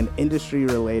discussions, and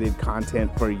industry-related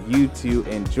content for you to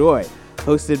enjoy.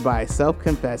 Hosted by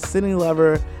self-confessed cine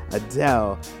lover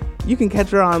Adele. You can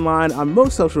catch her online on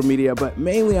most social media, but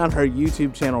mainly on her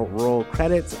YouTube channel, Roll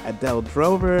Credits. Adele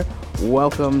Drover,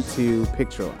 welcome to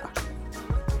Picture Lock.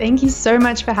 Thank you so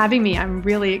much for having me. I'm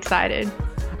really excited.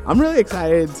 I'm really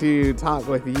excited to talk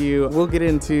with you. We'll get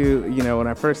into, when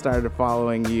I first started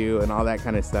following you and all that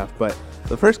kind of stuff. But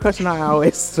the first question I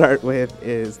always start with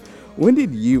is, when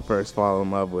did you first fall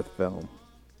in love with film?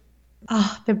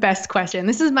 Oh, the best question.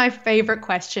 This is my favorite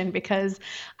question because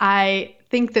I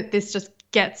think that this just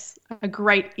gets a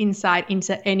great insight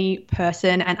into any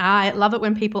person. And I love it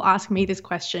when people ask me this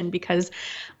question because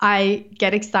I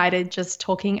get excited just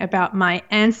talking about my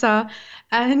answer.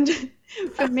 And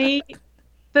for me,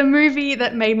 the movie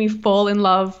that made me fall in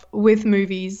love with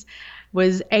movies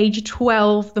was age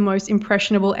 12, the most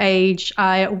impressionable age.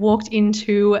 I walked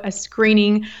into a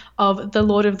screening of The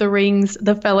Lord of the Rings,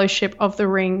 The Fellowship of the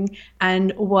Ring,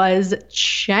 and was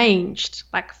changed,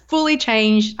 like fully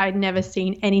changed. I'd never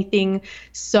seen anything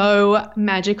so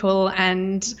magical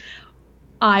and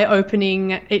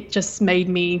eye-opening. It just made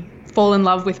me fall in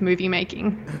love with movie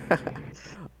making.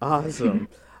 Awesome.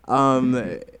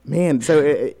 Man,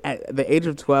 so at the age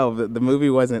of 12, the movie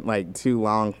wasn't like too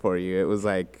long for you. It was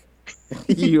like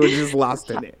you were just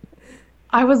lost in it.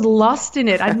 I was lost in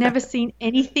it. I'd never seen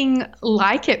anything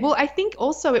like it. Well, I think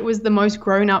also it was the most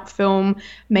grown-up film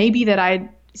maybe that I'd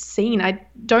seen. I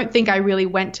don't think I really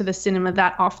went to the cinema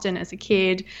that often as a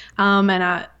kid. And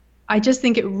I just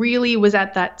think it really was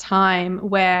at that time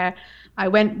where I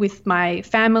went with my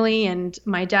family, and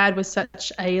my dad was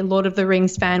such a Lord of the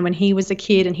Rings fan when he was a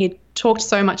kid, and he'd talked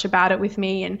so much about it with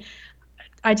me, and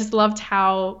I just loved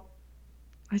how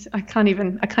I can't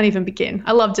even begin.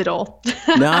 I loved it all.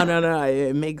 No.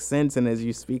 It makes sense. And as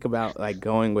you speak about like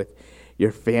going with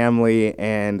your family,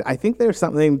 and I think there's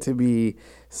something to be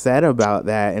said about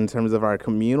that in terms of our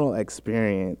communal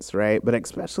experience, right? But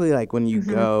especially like when you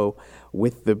go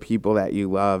with the people that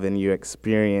you love and you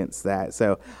experience that.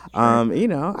 So,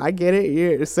 I get it.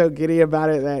 You're so giddy about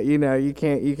it that,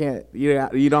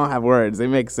 you don't have words. It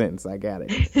makes sense. I get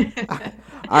it. All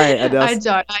right, Adele. I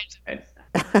don't.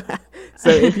 So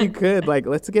if you could,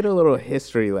 let's get a little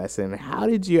history lesson. How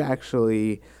did you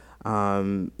actually,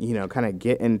 kind of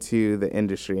get into the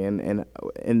industry? And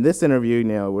in this interview,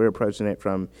 we're approaching it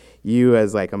from you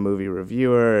as like a movie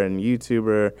reviewer and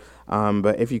YouTuber.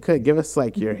 But if you could give us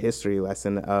your history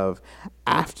lesson of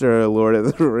after Lord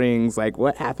of the Rings,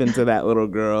 what happened to that little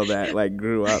girl that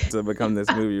grew up to become this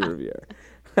movie reviewer?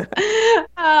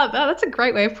 That's a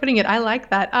great way of putting it. I like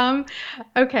that.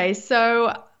 Okay,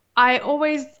 so I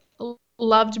always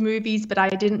loved movies, but I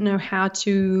didn't know how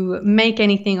to make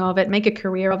anything of it, make a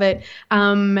career of it.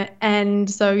 And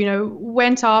so,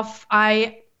 went off.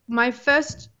 My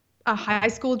first high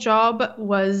school job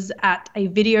was at a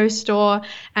video store,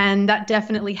 and that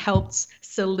definitely helped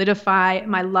solidify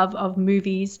my love of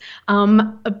movies.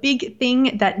 A big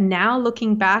thing that now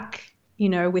looking back,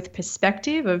 with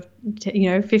perspective of,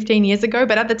 15 years ago,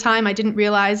 but at the time I didn't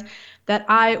realize that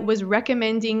I was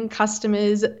recommending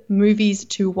customers movies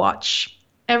to watch.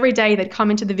 Every day they'd come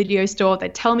into the video store,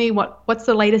 they'd tell me what's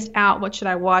the latest out, what should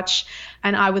I watch,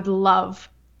 and I would love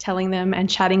telling them and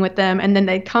chatting with them. And then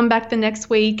they'd come back the next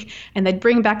week and they'd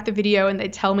bring back the video and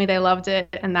they'd tell me they loved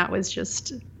it, and that was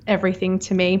just everything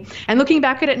to me. And looking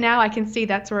back at it now, I can see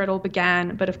that's where it all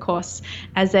began. But of course,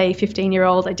 as a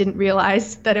 15-year-old, I didn't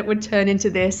realize that it would turn into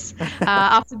this.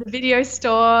 After the video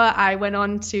store, I went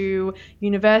on to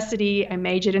university. I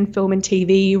majored in film and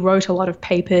TV, wrote a lot of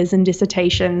papers and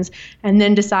dissertations, and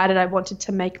then decided I wanted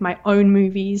to make my own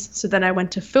movies. So then I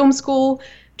went to film school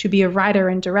to be a writer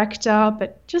and director,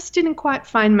 but just didn't quite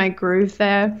find my groove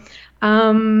there.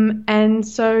 And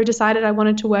so decided I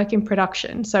wanted to work in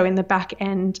production, so in the back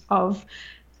end of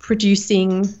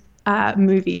producing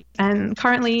movies. And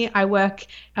currently I work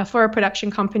for a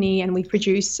production company, and we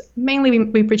produce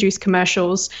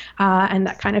commercials and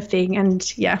that kind of thing.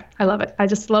 And yeah, I love it. I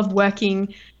just love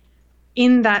working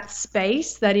in that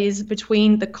space that is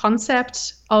between the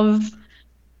concept of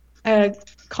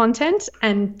content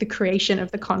and the creation of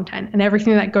the content, and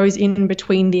everything that goes in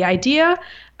between the idea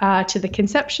to the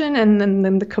conception and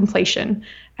then the completion.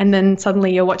 And then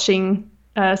suddenly you're watching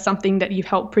something that you've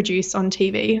helped produce on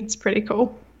TV. It's pretty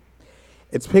cool.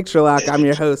 It's Picture Lock. I'm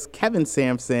your host, Kevin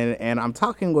Sampson, and I'm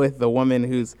talking with the woman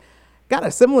who's got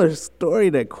a similar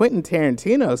story to Quentin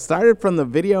Tarantino. Started from the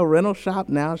video rental shop,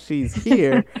 now she's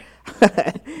here.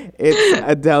 It's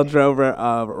Adele Drover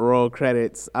of Roll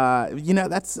Credits.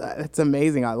 That's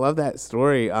amazing. I love that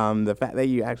story. The fact that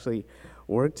you actually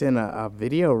worked in a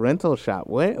video rental shop.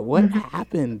 What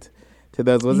happened to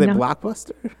those? Was it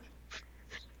Blockbuster?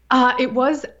 It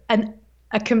was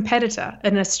a competitor,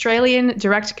 an Australian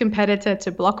direct competitor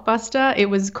to Blockbuster. It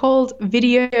was called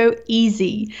Video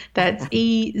Easy. That's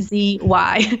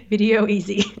EZY, Video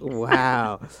Easy.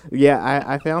 Wow. Yeah,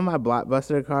 I found my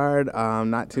Blockbuster card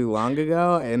not too long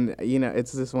ago, and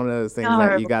it's just one of those things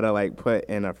that you gotta like put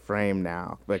in a frame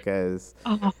now because.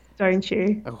 Oh, don't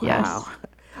you? Wow. Yes.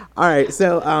 All right,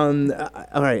 so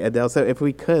all right, Adele. So if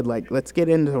we could, let's get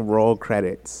into Roll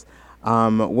Credits.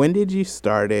 When did you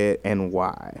start it and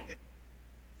why?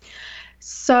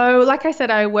 So, like I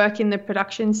said, I work in the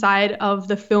production side of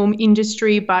the film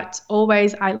industry, but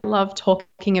always I love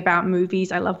talking about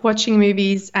movies. I love watching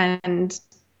movies, and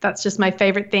that's just my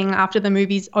favorite thing after the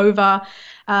movie's over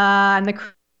and the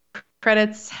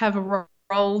credits have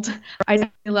rolled. I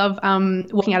love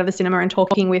walking out of the cinema and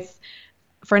talking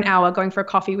for an hour, going for a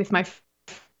coffee with my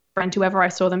friend, whoever I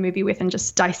saw the movie with, and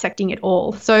just dissecting it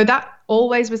all. So that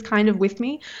always was kind of with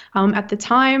me. At the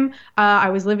time, I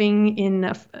was living in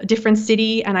a different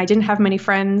city and I didn't have many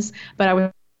friends, but I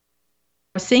was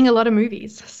seeing a lot of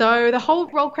movies. So the whole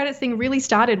Roll Credits thing really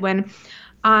started when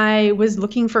I was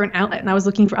looking for an outlet and I was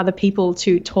looking for other people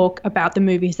to talk about the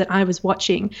movies that I was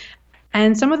watching.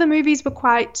 And some of the movies were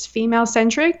quite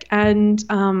female-centric and,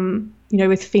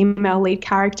 with female lead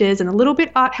characters and a little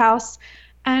bit art house.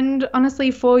 And honestly,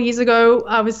 4 years ago,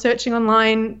 I was searching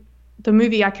online. The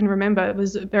movie I can remember, it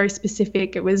was very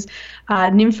specific. It was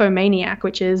Nymphomaniac,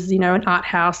 which is, an art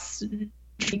house,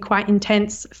 quite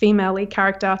intense female lead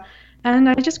character. And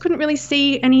I just couldn't really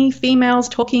see any females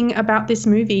talking about this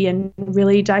movie and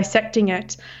really dissecting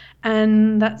it.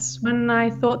 And that's when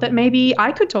I thought that maybe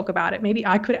I could talk about it. Maybe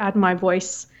I could add my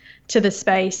voice to the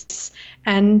space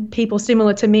and people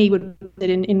similar to me would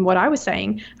in what I was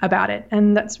saying about it.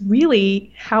 And that's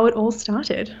really how it all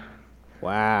started.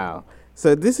 Wow.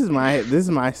 So this is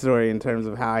my story in terms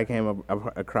of how I came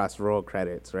across Roll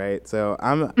Credits, right? So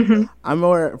I'm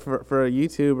more for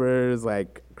YouTubers,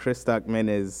 like Chris Stuckman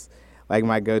is like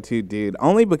my go-to dude,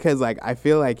 only because I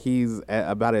feel like he's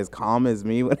about as calm as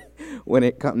me when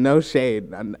it comes. No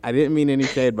shade, I didn't mean any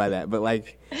shade by that, but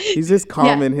he's just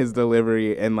calm in his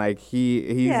delivery, and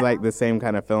he's like the same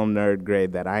kind of film nerd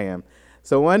grade that I am.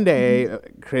 So one day,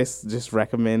 Chris just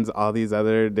recommends all these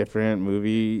other different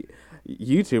movie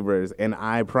YouTubers, and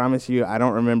I promise you I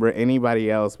don't remember anybody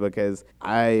else because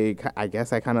I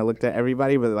guess I kind of looked at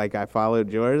everybody, but I followed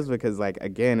yours because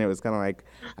again it was kind of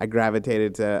I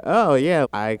gravitated to, oh yeah,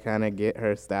 I kind of get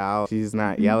her style, she's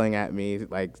not yelling at me,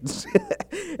 it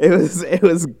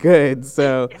was good.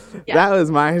 So that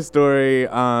was my story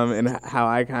and how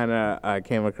I kind of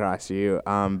came across you,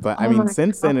 but I mean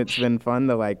since then it's been fun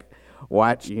to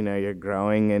watch, you're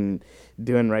growing and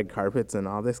doing red carpets and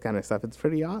all this kind of stuff. It's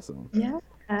pretty awesome. Yeah.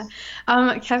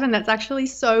 Kevin, that's actually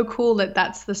so cool that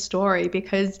that's the story,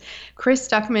 because Chris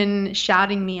Stuckman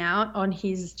shouting me out on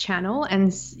his channel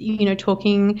and,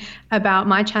 talking about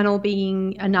my channel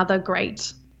being another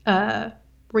great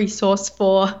resource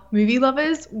for movie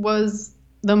lovers was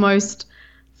the most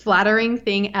flattering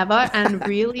thing ever. And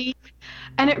really,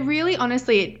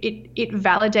 honestly, it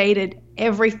validated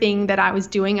everything that I was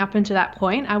doing up until that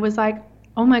point. I was like,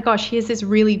 oh my gosh, here's this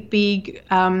really big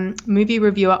movie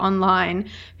reviewer online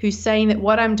who's saying that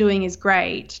what I'm doing is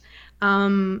great.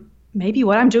 Maybe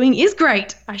what I'm doing is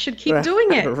great. I should keep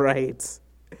doing it. Right.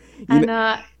 And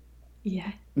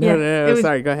No,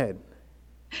 sorry, go ahead.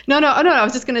 No, I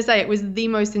was just going to say it was the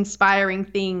most inspiring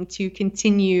thing to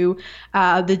continue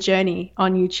the journey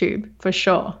on YouTube, for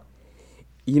sure.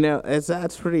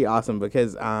 That's pretty awesome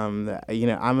because, I'm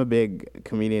a big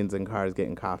Comedians in Cars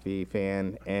Getting Coffee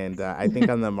fan. And I think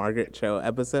on the Margaret Cho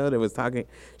episode,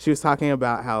 she was talking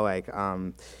about how, I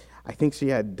think she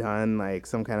had done,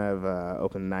 some kind of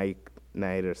open night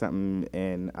or something,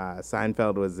 and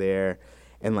Seinfeld was there.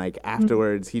 And,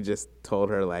 afterwards, he just told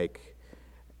her,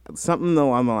 something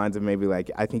along the lines of maybe,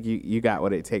 I think you got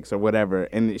what it takes or whatever.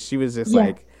 And she was just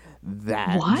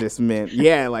that what? Just meant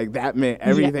that meant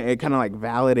everything. It kind of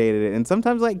validated it, and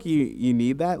sometimes you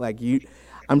need that.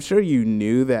 I'm sure you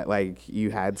knew that you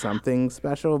had something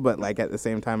special, but at the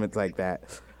same time it's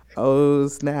that Oh,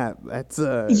 snap. That's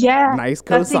a nice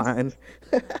cosign.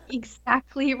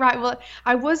 Exactly right. Well,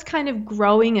 I was kind of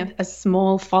growing a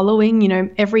small following, you know,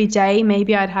 every day.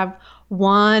 Maybe I'd have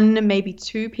one, maybe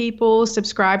two people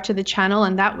subscribe to the channel,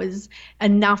 and that was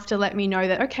enough to let me know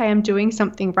that, okay, I'm doing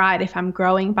something right if I'm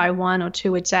growing by one or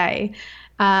two a day.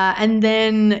 And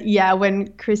then,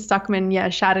 when Chris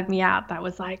Stuckman, shouted me out, that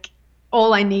was like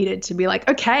all I needed to be like,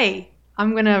 okay,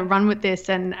 I'm going to run with this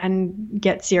and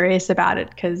get serious about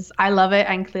it, because I love it,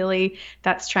 and clearly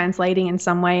that's translating in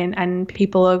some way, and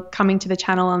people are coming to the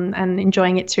channel and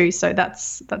enjoying it too. So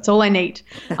that's all I need.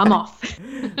 I'm off.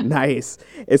 Nice.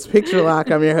 It's Picture Lock.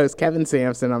 I'm your host, Kevin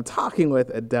Sampson. I'm talking with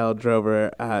Adele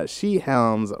Drover. She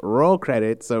helms Roll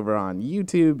Credits over on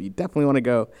YouTube. You definitely want to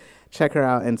go check her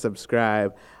out and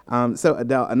subscribe. So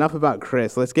Adele, enough about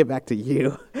Chris. Let's get back to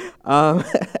you.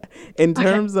 In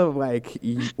terms of like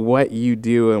what you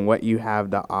do and what you have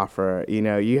to offer, you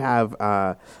know, you have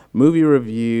movie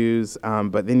reviews,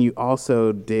 but then you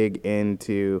also dig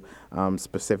into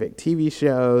specific TV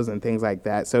shows and things like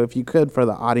that. So if you could, for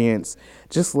the audience,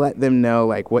 just let them know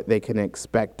like what they can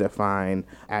expect to find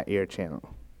at your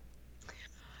channel.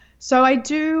 So I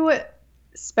do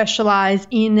specialize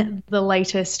in the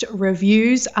latest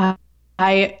reviews.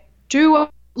 I do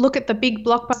look at the big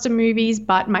blockbuster movies,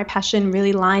 but my passion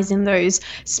really lies in those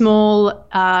small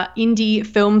indie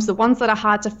films, the ones that are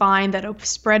hard to find, that are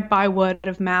spread by word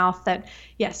of mouth, that,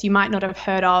 yes, you might not have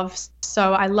heard of.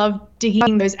 So I love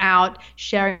digging those out,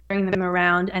 sharing them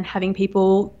around, and having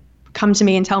people come to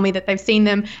me and tell me that they've seen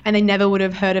them and they never would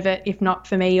have heard of it if not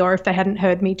for me, or if they hadn't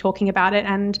heard me talking about it.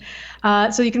 And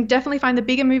so you can definitely find the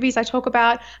bigger movies I talk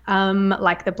about,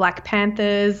 like the Black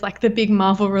Panthers, like the big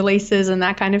Marvel releases and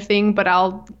that kind of thing, but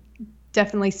I'll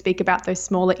definitely speak about those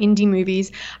smaller indie movies.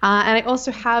 And I also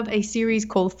have a series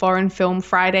called Foreign Film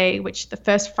Friday, which the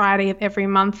first Friday of every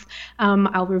month,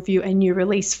 I'll review a new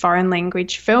release foreign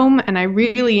language film, and I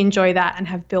really enjoy that and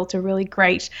have built a really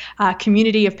great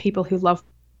community of people who love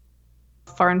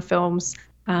foreign films.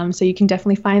 So you can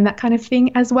definitely find that kind of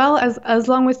thing, as well as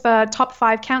along with top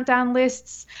 5 countdown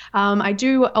lists. I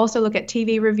do also look at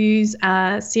TV reviews,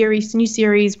 new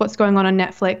series, what's going on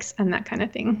Netflix, and that kind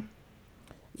of thing.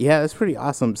 Yeah, that's pretty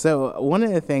awesome. So one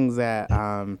of the things that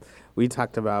we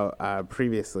talked about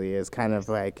previously is kind of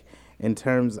like in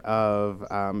terms of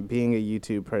being a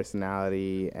YouTube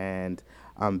personality and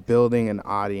building an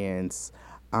audience.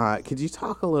 Could you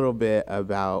talk a little bit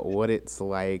about what it's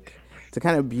like to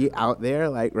kind of be out there,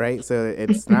 like, right? So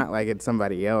it's not like it's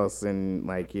somebody else and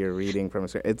like you're reading from a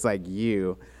script. It's like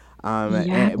you,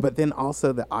 but then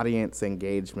also the audience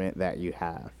engagement that you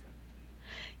have.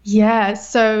 Yeah,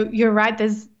 so you're right.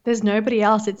 There's nobody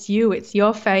else. It's you. It's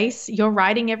your face. You're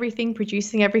writing everything,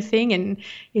 producing everything, and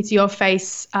it's your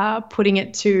face putting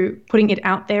it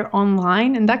out there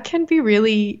online. And that can be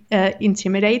really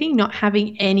intimidating, not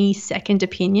having any second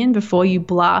opinion before you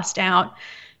blast out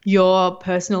your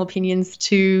personal opinions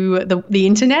to the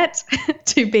internet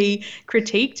to be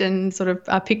critiqued and sort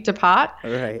of picked apart.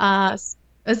 Right.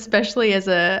 Especially as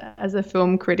a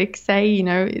film critic, say, you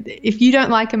know, if you don't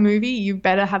like a movie, you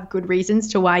better have good reasons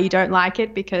to why you don't like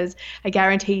it, because I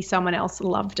guarantee someone else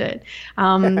loved it.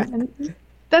 And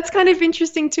that's kind of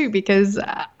interesting too, because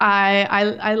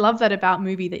I love that about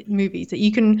movies, that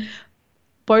you can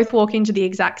both walk into the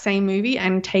exact same movie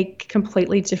and take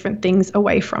completely different things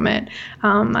away from it.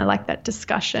 I like that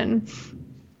discussion.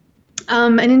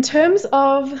 And in terms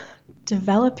of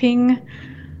developing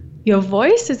your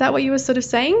voice, is that what you were sort of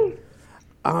saying?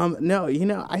 No, you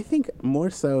know, I think more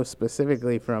so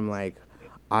specifically from like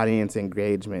audience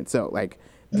engagement. So like,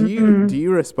 do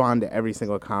you respond to every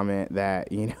single comment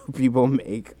that, you know, people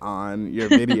make on your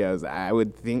videos? I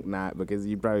would think not, because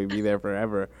you'd probably be there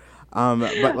forever.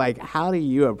 But like, how do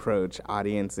you approach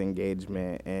audience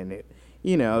engagement and,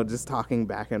 you know, just talking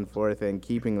back and forth and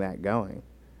keeping that going?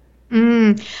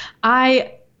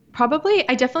 I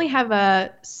definitely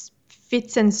have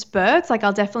fits and spurts. Like,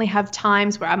 I'll definitely have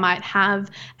times where I might have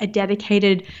a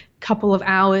dedicated couple of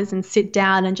hours and sit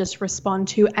down and just respond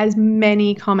to as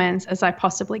many comments as I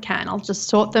possibly can. I'll just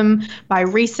sort them by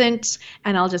recent,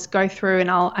 and I'll just go through and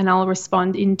I'll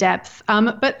respond in depth.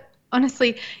 But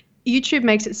honestly, YouTube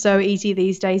makes it so easy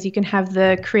these days. You can have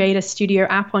the Creator Studio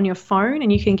app on your phone,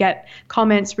 and you can get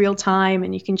comments real time,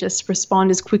 and you can just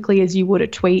respond as quickly as you would a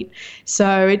tweet.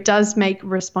 So it does make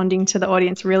responding to the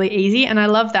audience really easy. And I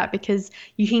love that, because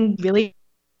you can really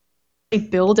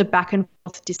build a back and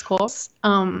forth discourse.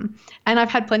 And I've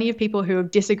had plenty of people who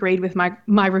have disagreed with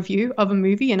my review of a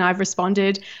movie, and I've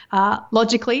responded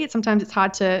logically. Sometimes it's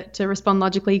hard to respond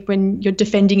logically when you're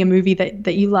defending a movie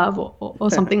that you love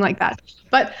or something like that.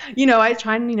 But, I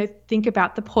try and, think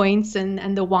about the points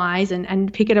and the whys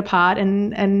and pick it apart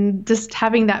and just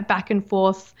having that back and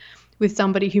forth with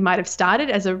somebody who might have started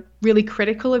as a really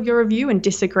critical of your review and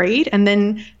disagreed. And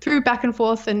then through back and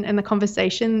forth and the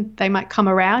conversation, they might come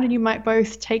around and you might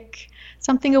both take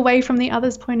something away from the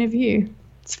other's point of view.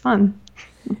 It's fun.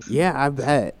 Yeah, I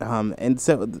bet. And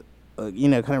so,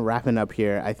 kind of wrapping up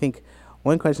here, I think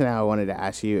one question I wanted to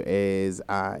ask you is,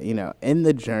 in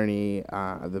the journey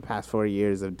of the past 4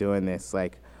 years of doing this,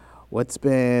 like, what's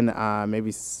been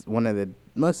maybe one of the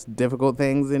most difficult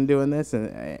things in doing this?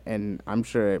 And I'm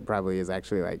sure it probably is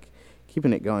actually like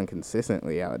keeping it going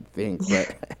consistently, I would think.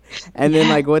 But and then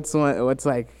like what's like,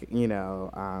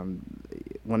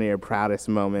 one of your proudest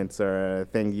moments or a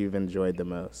thing you've enjoyed the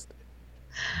most?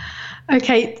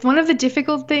 Okay, one of the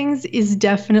difficult things is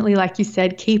definitely, like you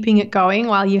said, keeping it going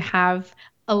while you have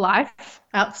a life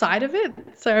outside of it.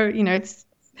 So, it's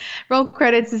Roll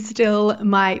Credits is still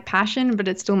my passion, but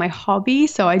it's still my hobby.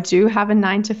 So I do have a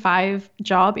 9-to-5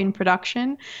 job in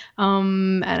production,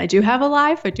 and I do have a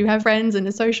life. I do have friends and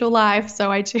a social life.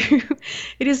 So I do.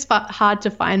 It is hard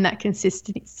to find that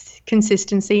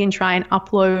consistency and try and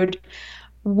upload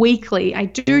weekly. I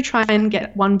do try and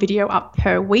get one video up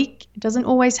per week. It doesn't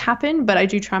always happen, but I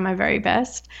do try my very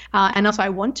best. And also I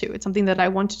want to. It's something that I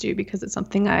want to do because it's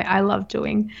something I love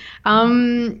doing.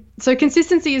 So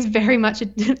consistency is very much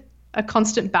a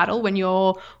constant battle when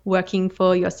you're working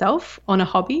for yourself on a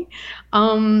hobby.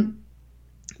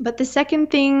 But the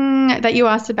second thing that you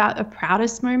asked about, a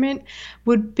proudest moment,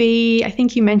 would be, I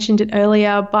think you mentioned it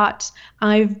earlier, but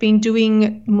I've been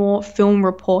doing more film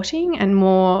reporting and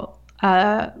more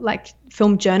like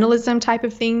film journalism type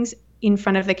of things in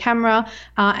front of the camera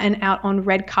and out on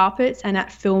red carpets and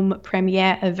at film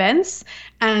premiere events.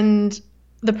 And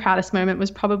the proudest moment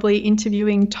was probably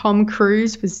interviewing Tom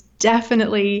Cruise. Was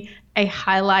definitely a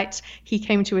highlight. He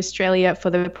came to Australia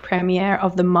for the premiere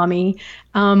of The Mummy.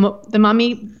 The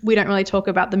Mummy, we don't really talk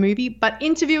about the movie, but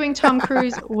interviewing Tom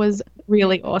Cruise was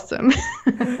really awesome.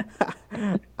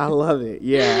 I love it.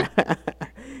 Yeah.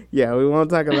 Yeah, we won't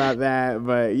talk about that,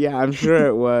 but yeah, I'm sure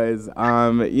it was.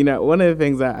 One of the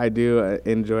things that I do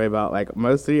enjoy about like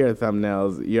most of your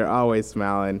thumbnails, you're always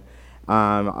smiling.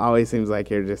 Always seems like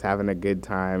you're just having a good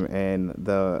time, and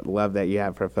the love that you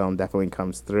have for film definitely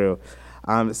comes through.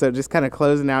 So just kind of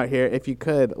closing out here, if you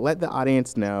could let the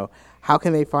audience know, how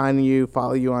can they find you,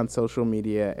 follow you on social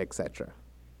media, etc.?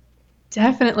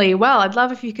 Definitely. Well, I'd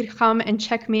love if you could come and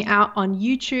check me out on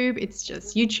YouTube. It's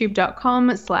just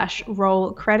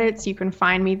youtube.com/roll credits. You can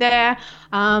find me there.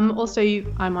 Also,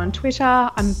 I'm on Twitter.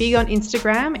 I'm big on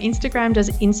Instagram. Instagram does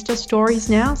Insta stories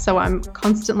now, so I'm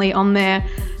constantly on there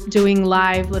doing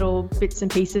live little bits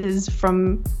and pieces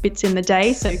from bits in the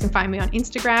day. So you can find me on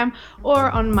Instagram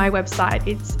or on my website.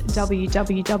 It's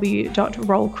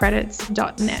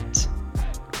www.rollcredits.net.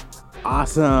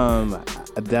 Awesome.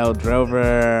 Adele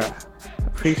Drover,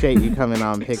 appreciate you coming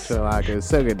on Picture Lock. It was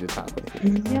so good to talk with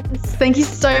you. Yes, thank you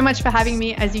so much for having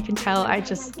me. As you can tell, I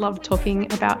just love talking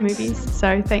about movies.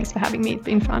 So thanks for having me. It's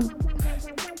been fun.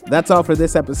 That's all for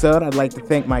this episode. I'd like to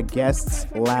thank my guests,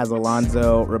 Laz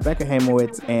Alonso, Rebecca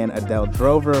Hamowitz, and Adele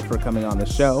Drover for coming on the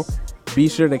show. Be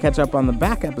sure to catch up on the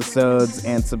back episodes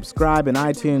and subscribe in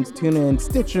iTunes, TuneIn,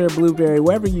 Stitcher, Blueberry,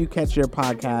 wherever you catch your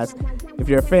podcast. If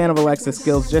you're a fan of Alexa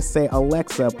skills, just say,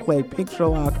 Alexa, play Picture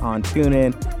Lock on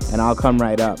TuneIn, and I'll come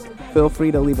right up. Feel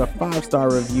free to leave a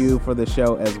 5-star review for the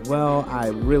show as well. I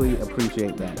really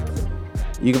appreciate that.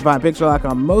 You can find Picture Lock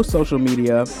on most social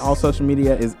media. All social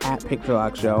media is at Picture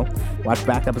Lock Show. Watch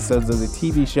back episodes of the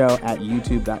TV show at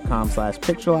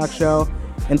youtube.com/Picture Lock Show.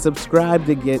 And subscribe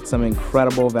to get some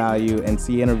incredible value and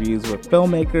see interviews with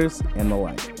filmmakers and the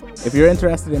like. If you're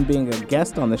interested in being a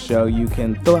guest on the show, you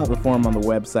can fill out the form on the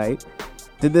website.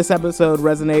 Did this episode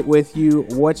resonate with you?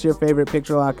 What's your favorite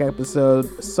Picture Lock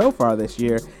episode so far this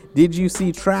year? Did you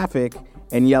see traffic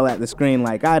and yell at the screen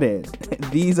like I did?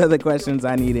 These are the questions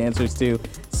I need answers to.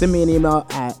 Send me an email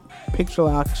at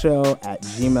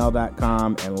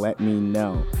picturelockshow@gmail.com and let me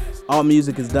know. All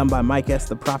music is done by Mike S.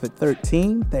 The Prophet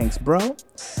 13. Thanks, bro.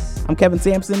 I'm Kevin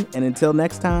Sampson, and until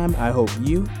next time, I hope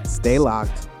you stay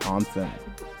locked on film.